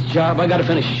grease job I got to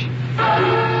finish.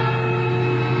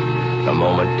 The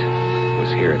moment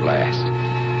was here at last.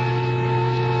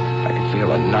 I could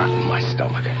feel a knot in my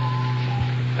stomach.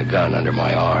 The gun under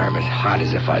my arm, as hot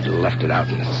as if I'd left it out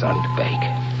in the sun to bake.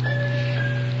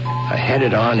 I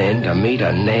headed on in to meet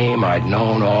a name I'd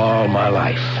known all my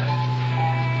life.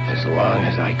 As long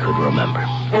as I could remember.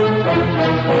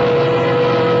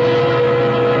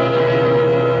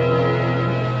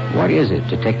 What is it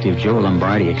Detective Joe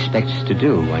Lombardi expects to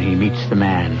do when he meets the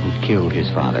man who killed his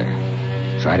father?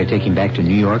 Try to take him back to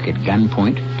New York at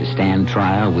gunpoint to stand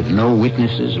trial with no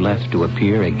witnesses left to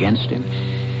appear against him?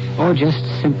 Or just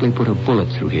simply put a bullet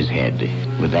through his head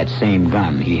with that same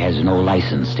gun he has no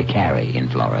license to carry in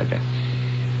Florida.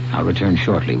 I'll return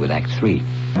shortly with Act 3.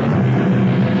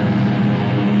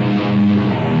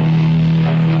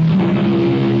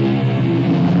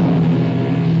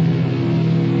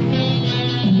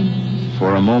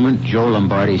 For a moment, Joe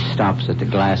Lombardi stops at the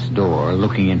glass door,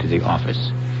 looking into the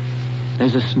office.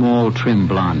 There's a small, trim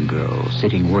blonde girl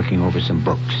sitting working over some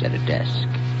books at a desk.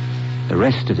 The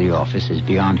rest of the office is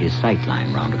beyond his sight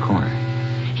line round a corner.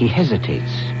 He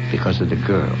hesitates because of the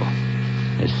girl.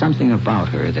 There's something about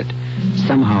her that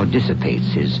somehow dissipates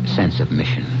his sense of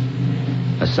mission.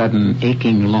 A sudden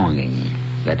aching longing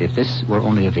that if this were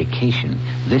only a vacation,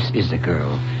 this is the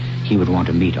girl he would want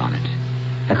to meet on it.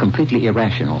 A completely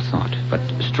irrational thought, but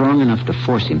strong enough to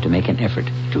force him to make an effort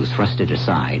to thrust it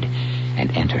aside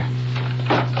and enter.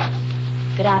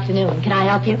 Good afternoon. Can I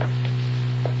help you?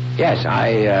 Yes,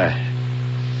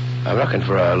 I'm looking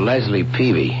for a Leslie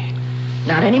Peavy.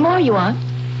 Not anymore, you aren't.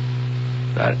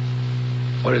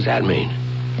 What does that mean?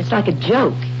 It's like a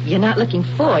joke. You're not looking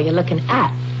for, you're looking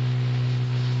at.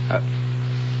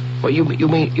 Well, you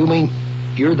mean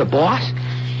you're the boss?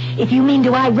 If you mean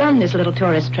do I run this little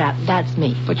tourist trap, that's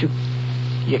me. But you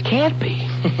can't be.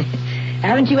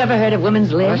 Haven't you ever heard of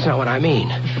women's lib? That's not what I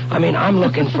mean. I'm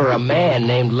looking for a man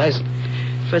named Leslie.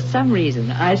 For some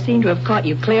reason, I seem to have caught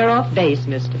you clear off base,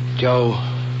 mister. Joe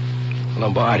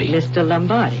Lombardi. Mr.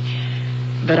 Lombardi.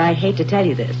 But I hate to tell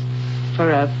you this. For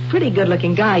a pretty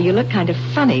good-looking guy, you look kind of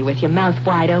funny with your mouth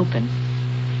wide open.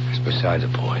 That's beside the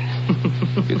point.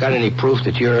 You got any proof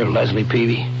that you're Leslie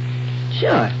Peavy?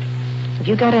 Sure. Have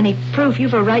you got any proof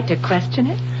you've a right to question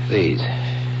it? These.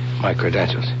 My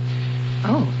credentials.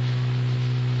 Oh.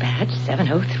 Badge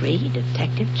 703,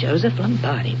 Detective Joseph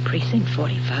Lombardi, Precinct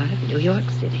 45, New York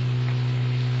City.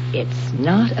 It's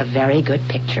not a very good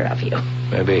picture of you.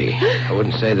 Maybe. I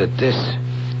wouldn't say that this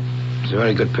is a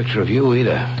very good picture of you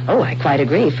either. Oh, I quite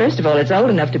agree. First of all, it's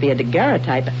old enough to be a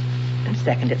daguerreotype. And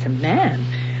second, it's a man.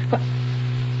 What?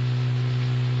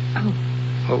 Oh.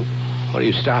 Well, what are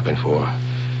you stopping for?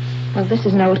 Well, this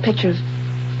is an old picture of...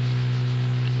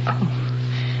 Oh.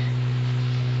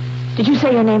 Did you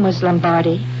say your name was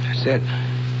Lombardi? That's it.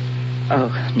 Oh,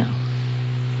 no.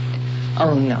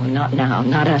 Oh, no, not now.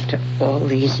 Not after all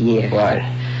these years. What?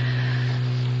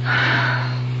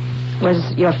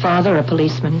 Was your father a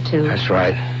policeman, too? That's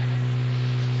right.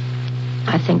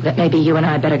 I think that maybe you and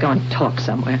I better go and talk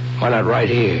somewhere. Why not right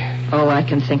here? Oh, I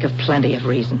can think of plenty of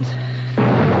reasons.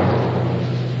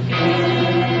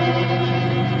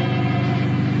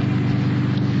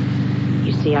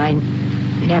 You see, I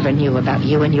never knew about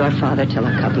you and your father till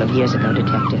a couple of years ago,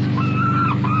 Detective.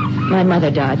 My mother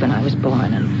died when I was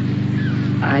born,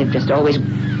 and I've just always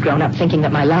grown up thinking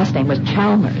that my last name was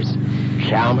Chalmers.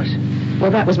 Chalmers?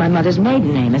 Well, that was my mother's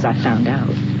maiden name, as I found out.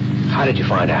 How did you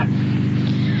find out?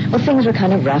 Well, things were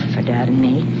kind of rough for Dad and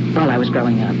me while I was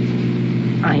growing up.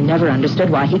 I never understood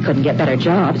why he couldn't get better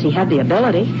jobs. He had the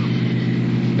ability,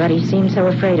 but he seemed so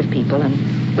afraid of people,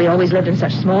 and we always lived in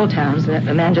such small towns that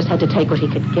a man just had to take what he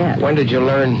could get. When did you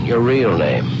learn your real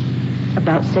name?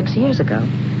 About 6 years ago.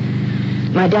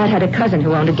 My dad had a cousin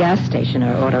who owned a gas station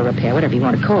or auto repair, whatever you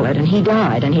want to call it, and he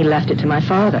died, and he left it to my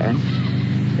father. And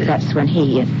that's when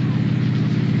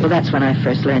that's when I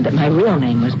first learned that my real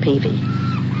name was Peavy.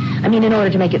 I mean, in order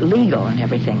to make it legal and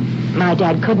everything. My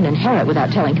dad couldn't inherit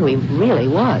without telling who he really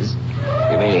was.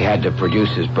 You mean he had to produce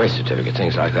his birth certificate,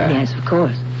 things like that? Yes, of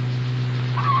course.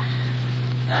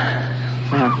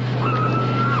 Well,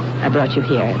 I brought you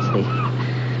here. It's the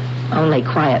only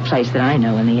quiet place that I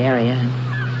know in the area.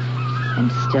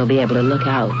 And still be able to look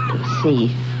out to the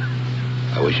sea.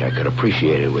 I wish I could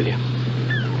appreciate it with you.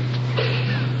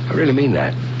 I really mean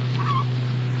that.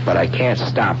 But I can't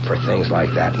stop for things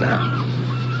like that now.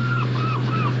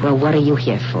 Well, what are you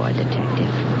here for, Detective?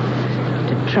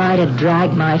 To try to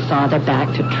drag my father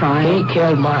back to trial? He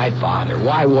killed my father.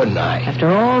 Why wouldn't I? After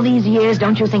all these years,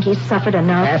 don't you think he's suffered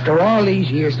enough? After all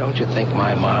these years, don't you think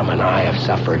my mom and I have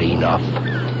suffered enough?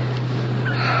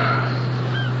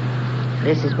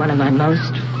 This is one of my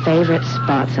most favorite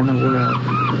spots in the world.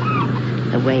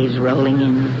 The waves rolling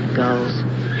in, gulls.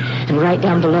 And right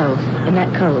down below, in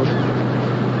that cove,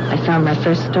 I found my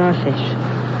first starfish.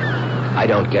 I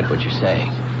don't get what you're saying.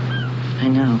 I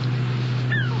know.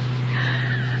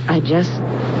 I just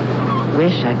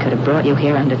wish I could have brought you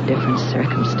here under different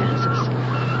circumstances.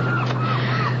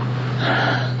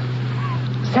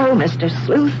 So, Mr.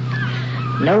 Sleuth,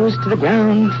 nose to the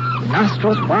ground,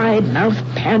 nostrils wide, mouth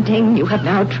panting, you have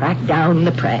now tracked down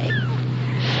the prey.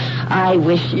 I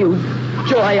wish you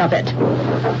joy of it.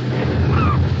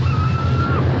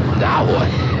 Now what?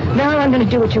 Now I'm going to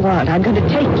do what you want. I'm going to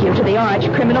take you to the arch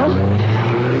criminal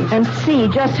and see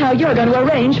just how you're going to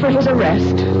arrange for his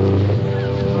arrest.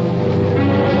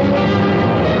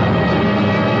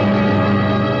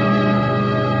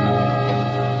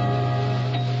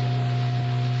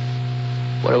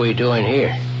 What are we doing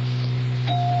here?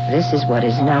 This is what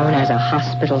is known as a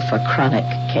hospital for chronic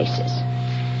cases.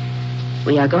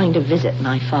 We are going to visit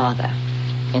my father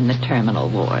in the terminal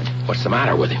ward. What's the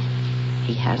matter with him?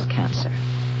 He has cancer.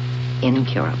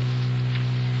 Incurable.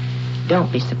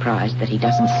 Don't be surprised that he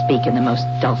doesn't speak in the most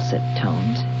dulcet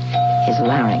tones. His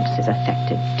larynx is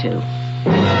affected, too.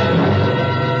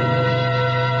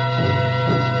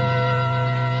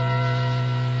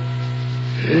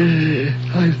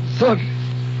 I thought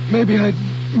maybe I'd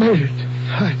made it.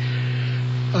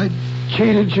 I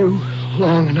cheated you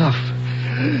long enough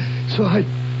so I'd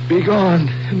be gone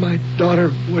and my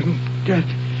daughter wouldn't get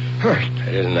hurt.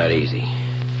 It isn't that easy.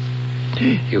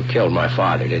 You killed my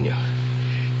father, didn't you?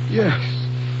 Yes.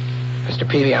 Mr.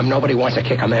 Peavy, nobody wants to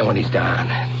kick a man when he's down.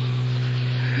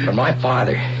 But my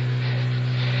father,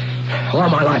 all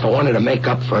my life I wanted to make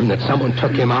up for him that someone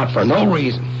took him out for no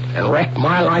reason and wrecked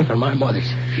my life and my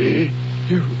mother's.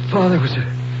 Your father was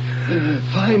a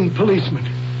fine policeman.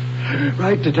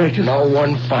 Right, Detective? No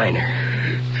one finer.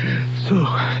 So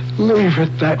leave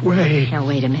it that way. Now,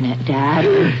 wait a minute,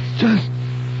 Dad. Just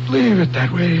leave it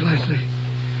that way, Leslie.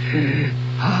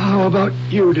 How about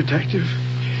you, Detective?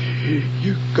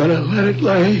 You gonna let it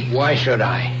lay? Why should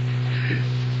I?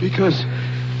 Because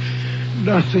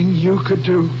nothing you could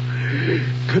do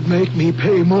could make me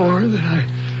pay more than I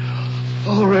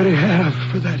already have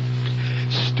for that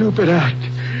stupid act.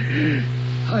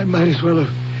 I might as well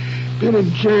have been in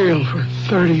jail for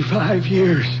 35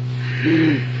 years.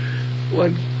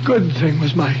 One good thing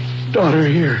was my daughter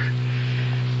here.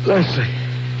 Leslie,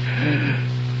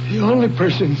 the only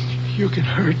person you can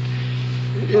hurt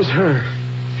is her.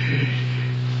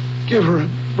 Give her a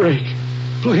break,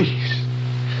 please.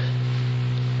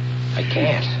 I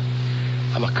can't.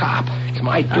 I'm a cop. It's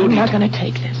my duty. I'm not going to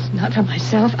take this. Not for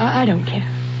myself. I don't care.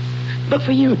 But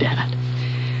for you, Dad.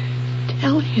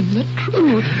 Tell him the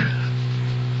truth.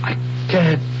 I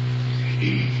can't.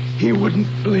 He wouldn't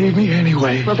believe me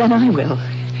anyway. Well, then I will.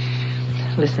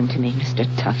 Listen to me, Mr.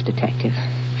 Tough Detective.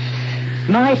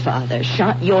 My father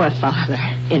shot your father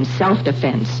in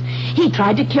self-defense. He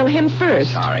tried to kill him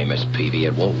first. Sorry, Miss Peavy,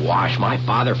 it won't wash. My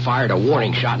father fired a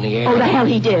warning shot in the air. Oh, the hell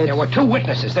he did. There were 2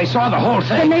 witnesses. They saw the whole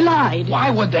thing. Then they lied. Why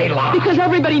would they lie? Because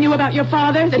everybody knew about your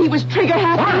father, that he was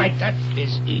trigger-happy. All right, that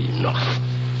is enough.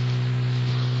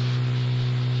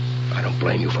 I don't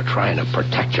blame you for trying to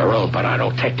protect your own, but I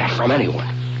don't take that from anyone.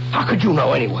 How could you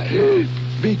know anyway?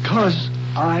 Because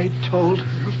I told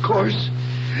her, of course,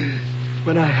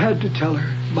 when I had to tell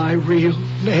her my real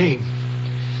name.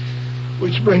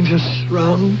 Which brings us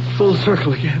round full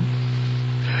circle again.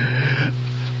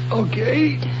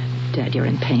 Okay. Dad, you're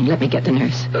in pain. Let me get the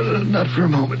nurse. Not for a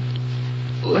moment.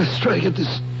 Let's try to get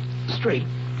this straight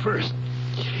first.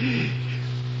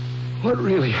 What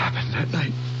really happened that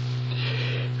night?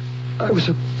 I was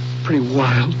a pretty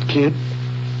wild kid.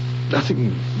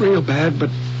 Nothing real bad,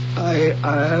 but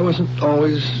I wasn't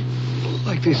always,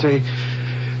 like they say,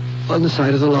 on the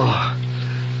side of the law.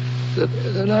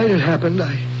 The night it happened,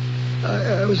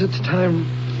 I was at the time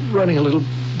running a little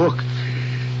book.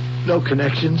 No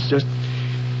connections, just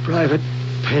private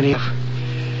penny.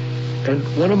 And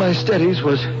one of my steadies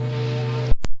was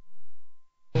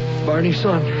Barney's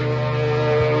son.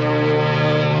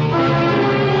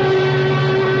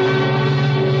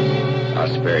 I'll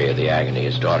spare you the agony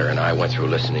his daughter and I went through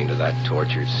listening to that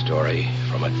tortured story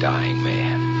from a dying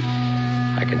man.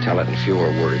 I can tell it in fewer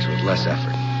words with less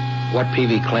effort. What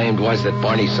Peavy claimed was that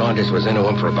Barney Saunders was into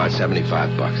him for about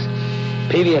 $75.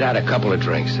 Peavy had a couple of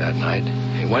drinks that night.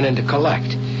 He went in to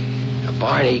collect. Now,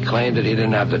 Barney claimed that he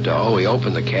didn't have the dough. He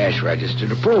opened the cash register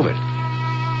to prove it.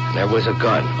 And there was a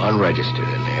gun, unregistered,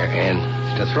 in there.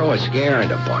 And to throw a scare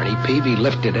into Barney, Peavy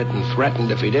lifted it and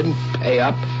threatened if he didn't pay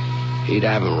up, he'd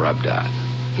have him rubbed out.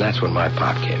 And that's when my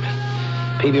pop came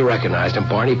in. Peavy recognized him.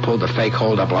 Barney pulled the fake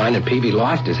hold-up line, and Peavy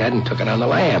lost his head and took it on the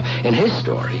lam. In his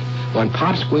story, when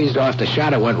Pop squeezed off the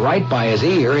shot, it went right by his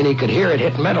ear, and he could hear it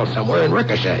hit metal somewhere and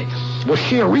ricochet. With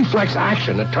sheer reflex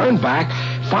action, it turned back,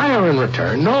 fire in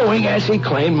return, knowing, as he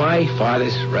claimed, my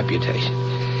father's reputation.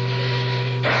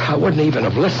 I wouldn't even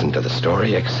have listened to the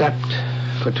story except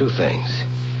for 2 things.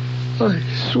 I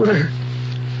swear,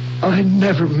 I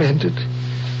never meant it.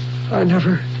 I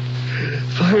never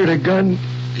fired a gun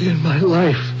in my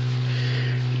life.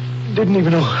 Didn't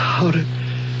even know how to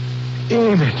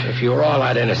aim it. If you were all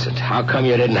that innocent, how come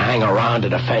you didn't hang around to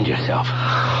defend yourself?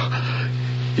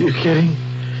 You kidding?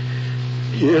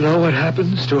 You know what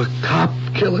happens to a cop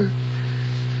killer?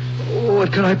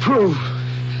 What can I prove?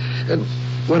 And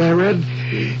when I read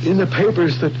in the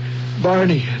papers that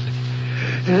Barney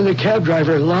and the cab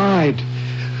driver lied,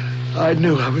 I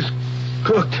knew I was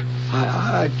cooked.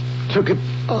 I took it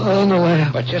on the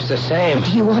lam. But just the same... What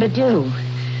do you want to do?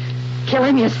 Kill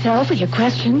him yourself with your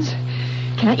questions?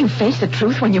 Can't you face the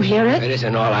truth when you hear it? It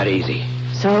isn't all that easy.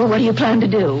 So, what do you plan to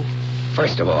do?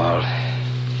 First of all,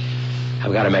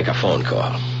 I've got to make a phone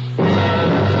call.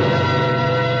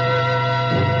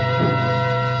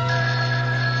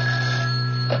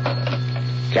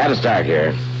 Captain Stark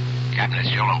here. Captain, it's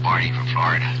Joe Lombardi from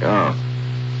Florida. Oh.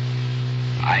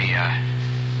 I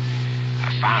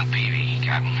found Peavy,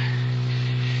 Captain.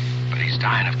 But he's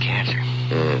dying of cancer.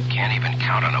 Can't even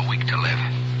count on a week to live.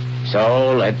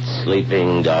 So, let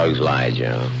sleeping dogs lie,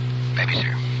 Joe. Maybe,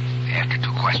 sir. After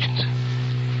 2 questions.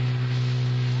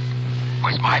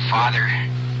 Was my father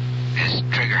as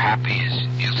trigger-happy as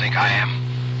you think I am?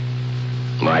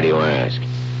 Why do you ask?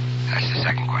 That's the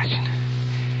second question.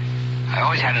 I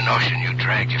always had a notion you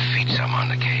dragged your feet some on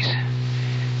the case.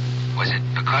 Was it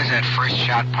because that first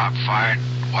shot Pop fired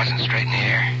wasn't straight in the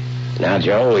air? Now,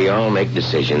 Joe, we all make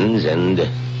decisions and,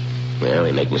 well,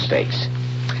 we make mistakes.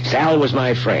 Sal was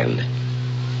my friend.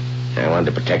 I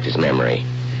wanted to protect his memory.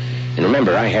 And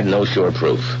remember, I had no sure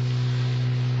proof.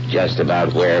 Just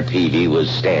about where Peavy was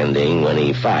standing when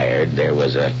he fired, there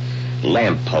was a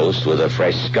lamppost with a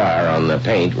fresh scar on the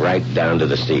paint right down to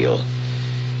the steel.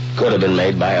 Could have been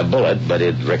made by a bullet, but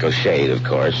it ricocheted, of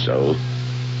course, so...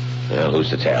 Well, who's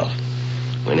to tell?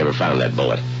 We never found that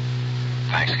bullet.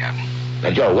 Thanks, Captain.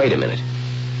 Now, Joe, wait a minute.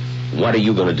 What are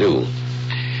you going to do?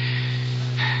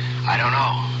 I don't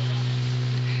know.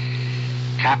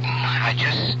 Captain, I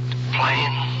just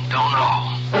plain don't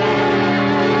know.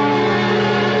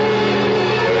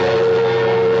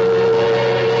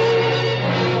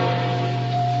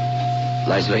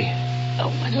 Leslie?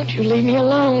 Oh, why don't you leave me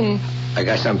alone? I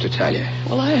got something to tell you.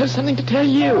 Well, I have something to tell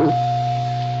you.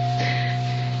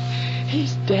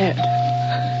 He's dead.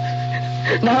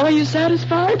 Now are you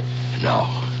satisfied? No.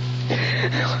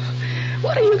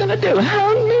 What are you going to do?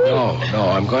 Hound me? No,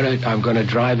 I'm going to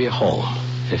drive you home,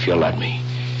 if you'll let me.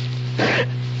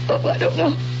 Oh, I don't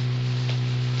know.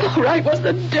 All right, what's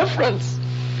the difference?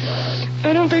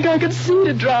 I don't think I could see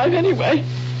to drive anyway.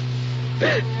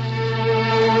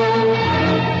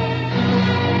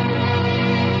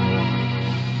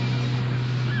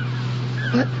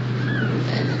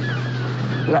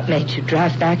 What made you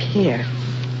drive back here?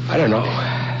 I don't know.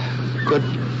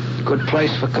 Good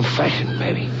place for confession,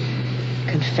 maybe.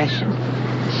 Confession?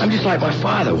 I'm just like my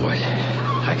father was.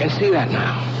 I can see that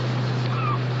now.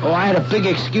 Oh, I had a big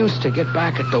excuse to get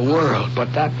back at the world,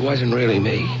 but that wasn't really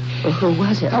me. Well, who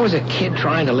was it? I was a kid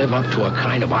trying to live up to a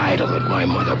kind of idol that my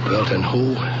mother built and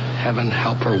who, heaven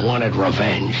help her, wanted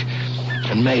revenge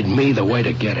and made me the way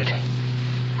to get it.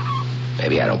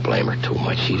 Maybe I don't blame her too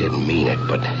much. She didn't mean it,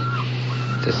 but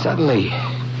to suddenly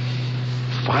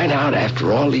find out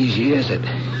after all these years that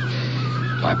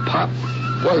my pop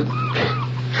was...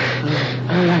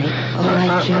 All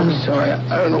right, Joe. I'm sorry.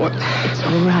 I don't know what... It's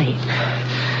all right.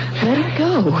 Let it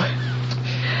go.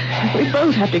 We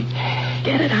both had to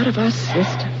get it out of our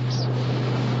systems.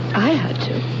 I had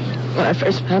to. When I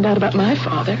first found out about my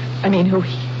father. I mean, who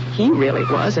he really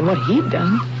was and what he'd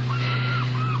done.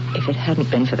 If it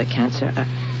hadn't been for the cancer,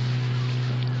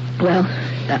 well,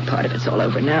 that part of it's all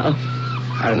over now.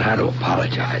 I don't know how to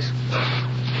apologize.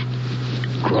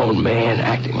 Grown man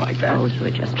acting like that. Oh, you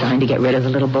were just trying to get rid of the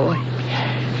little boy.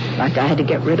 Like I had to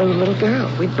get rid of the little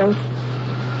girl. We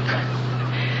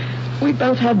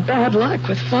both had bad luck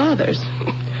with fathers.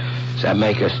 Does that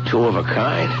make us two of a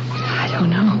kind? I don't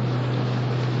know.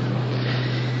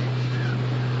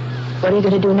 What are you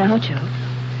going to do now, Joe?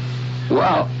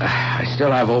 Well, I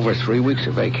still have over 3 weeks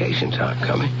of vacation time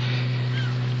coming.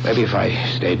 Maybe if I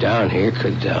stay down here,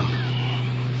 could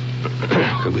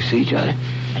we see each other?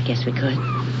 I guess we could.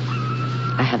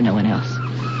 I have no one else.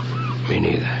 Me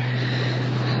neither.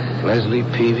 Leslie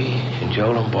Peavy and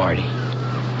Joe Lombardi.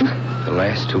 The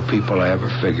last 2 people I ever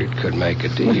figured could make a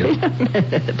deal. Wait a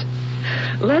minute.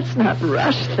 Let's not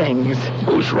rush things.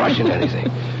 Who's rushing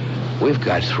anything? We've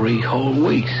got 3 whole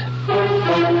weeks.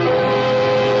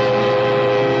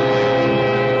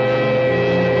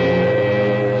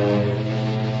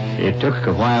 It took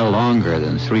a while longer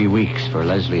than 3 weeks for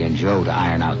Leslie and Joe to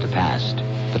iron out the past,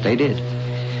 but they did.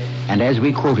 And as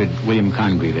we quoted William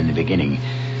Congreve in the beginning,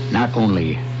 not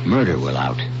only murder will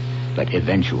out, but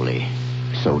eventually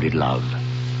so did love.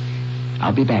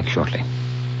 I'll be back shortly.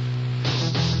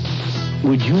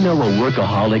 Would you know a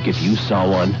workaholic if you saw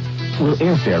one? Will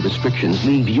airfare restrictions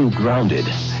leave you grounded?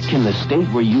 Can the state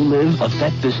where you live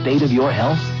affect the state of your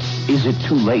health? Is it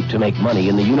too late to make money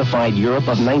in the unified Europe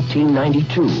of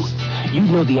 1992?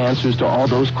 You'd know the answers to all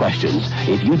those questions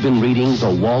if you'd been reading the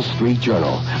Wall Street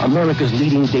Journal, America's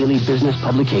leading daily business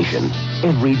publication.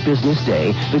 Every business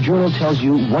day, the Journal tells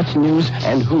you what's news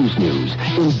and who's news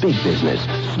in big business,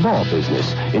 small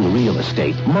business, in real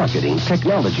estate, marketing,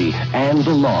 technology, and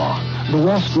the law. The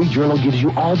Wall Street Journal gives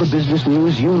you all the business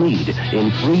news you need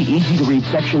in 3 easy-to-read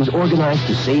sections organized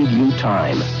to save you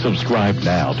time. Subscribe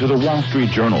now to the Wall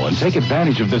Street Journal and take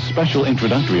advantage of this special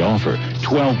introductory offer.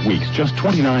 12 weeks, just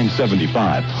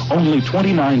 $29.75. Only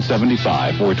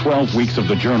 $29.75 for 12 weeks of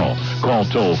the Journal. Call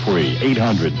toll-free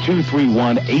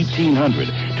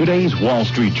 800-231-1800. Today's Wall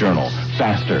Street Journal.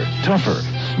 Faster, tougher,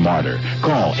 smarter.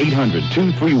 Call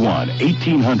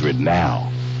 800-231-1800 now.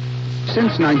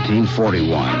 Since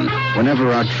 1941,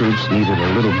 whenever our troops needed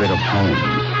a little bit of home,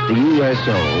 the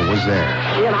USO was there.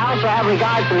 Ian, I also have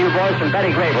regards from you boys from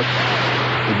Betty Grable.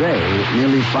 Today,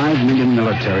 nearly 5 million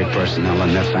military personnel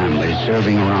and their families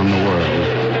serving around the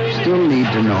world still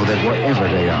need to know that wherever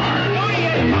they are,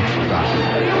 they're not forgotten.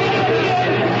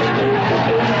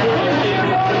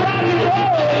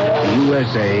 The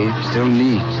USA still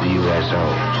needs the USO,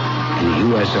 and the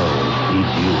USO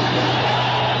needs you.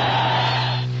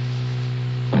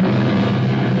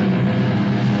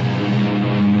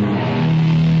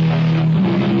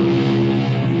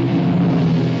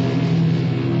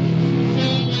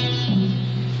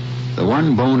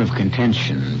 One bone of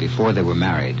contention before they were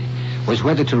married was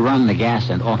whether to run the gas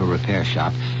and auto repair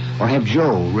shop or have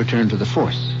Joe return to the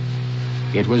force.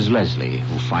 It was Leslie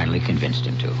who finally convinced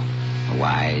him to. A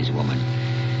wise woman.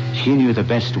 She knew the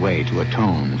best way to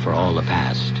atone for all the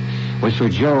past was for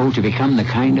Joe to become the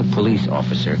kind of police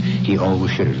officer he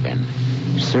always should have been.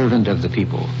 Servant of the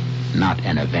people, not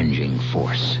an avenging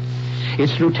force.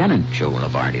 It's Lieutenant Joe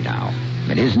Lavardi now.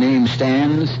 But his name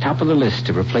stands top of the list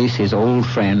to replace his old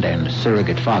friend and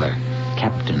surrogate father,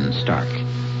 Captain Stark,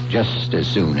 just as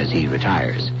soon as he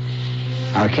retires.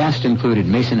 Our cast included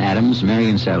Mason Adams,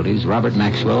 Marion Seldes, Robert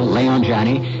Maxwell, Leon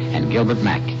Janney, and Gilbert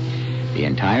Mack. The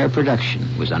entire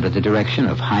production was under the direction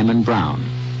of Hyman Brown.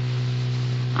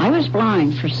 I was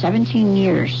blind for 17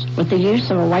 years with the use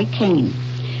of a white cane.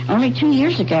 Only 2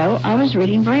 years ago, I was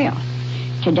reading Braille.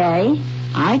 Today,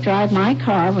 I drive my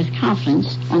car with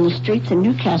confidence on the streets of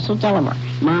Newcastle, Delaware,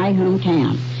 my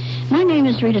hometown. My name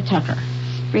is Rita Tucker.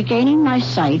 Regaining my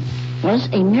sight was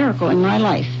a miracle in my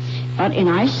life, but in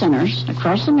eye centers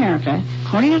across America,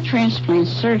 corneal transplant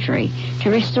surgery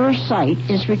to restore sight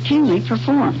is routinely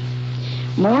performed.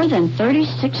 More than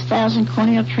 36,000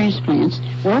 corneal transplants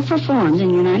were performed in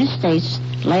the United States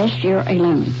last year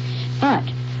alone. But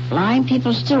blind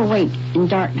people still wait in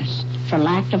darkness for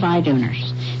lack of eye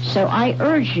donors. So I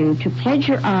urge you to pledge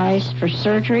your eyes for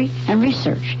surgery and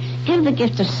research. Give the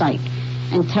gift of sight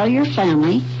and tell your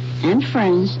family and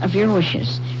friends of your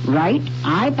wishes. Write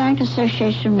Eye Bank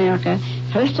Association of America,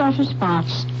 Post Office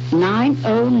Box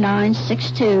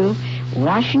 90962,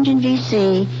 Washington,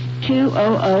 D.C.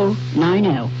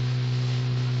 20090.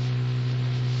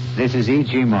 This is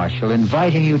E.G. Marshall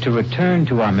inviting you to return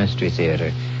to our Mystery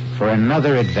Theater for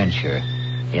another adventure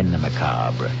in the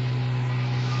macabre.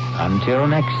 Until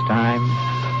next time,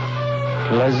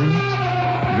 pleasant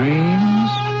dreams.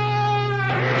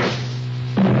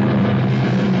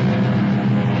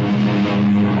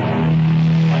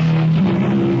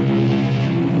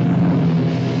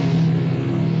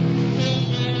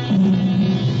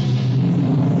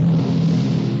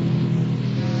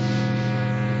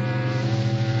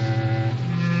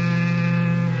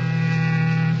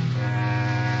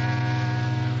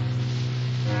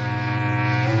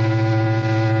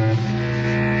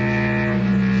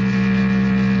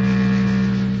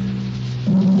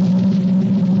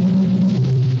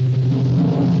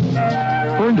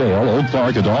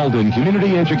 Park Adult and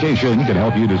Community Education can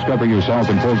help you discover yourself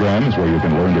in programs where you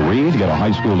can learn to read, get a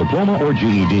high school diploma, or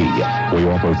GED. We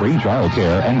offer free child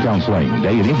care and counseling.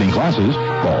 Day and evening classes.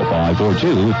 Call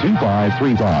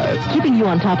 542-2535. Keeping you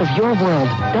on top of your world.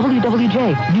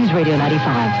 WWJ News Radio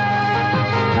 95.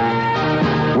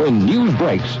 When news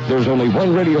breaks, there's only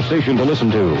one radio station to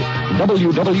listen to.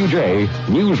 WWJ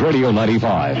News Radio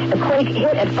 95. The quake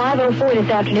hit at 5:04 this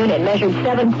afternoon. It measured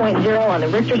 7.0 on the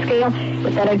Richter scale.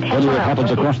 Whether it happens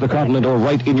across the continent or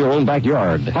right in your own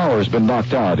backyard. Power's been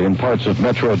knocked out in parts of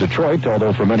Metro Detroit,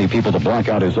 although for many people the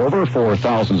blackout is over. For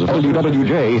thousands of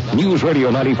WWJ News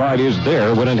Radio 95 is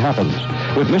there when it happens.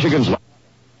 With Michigan's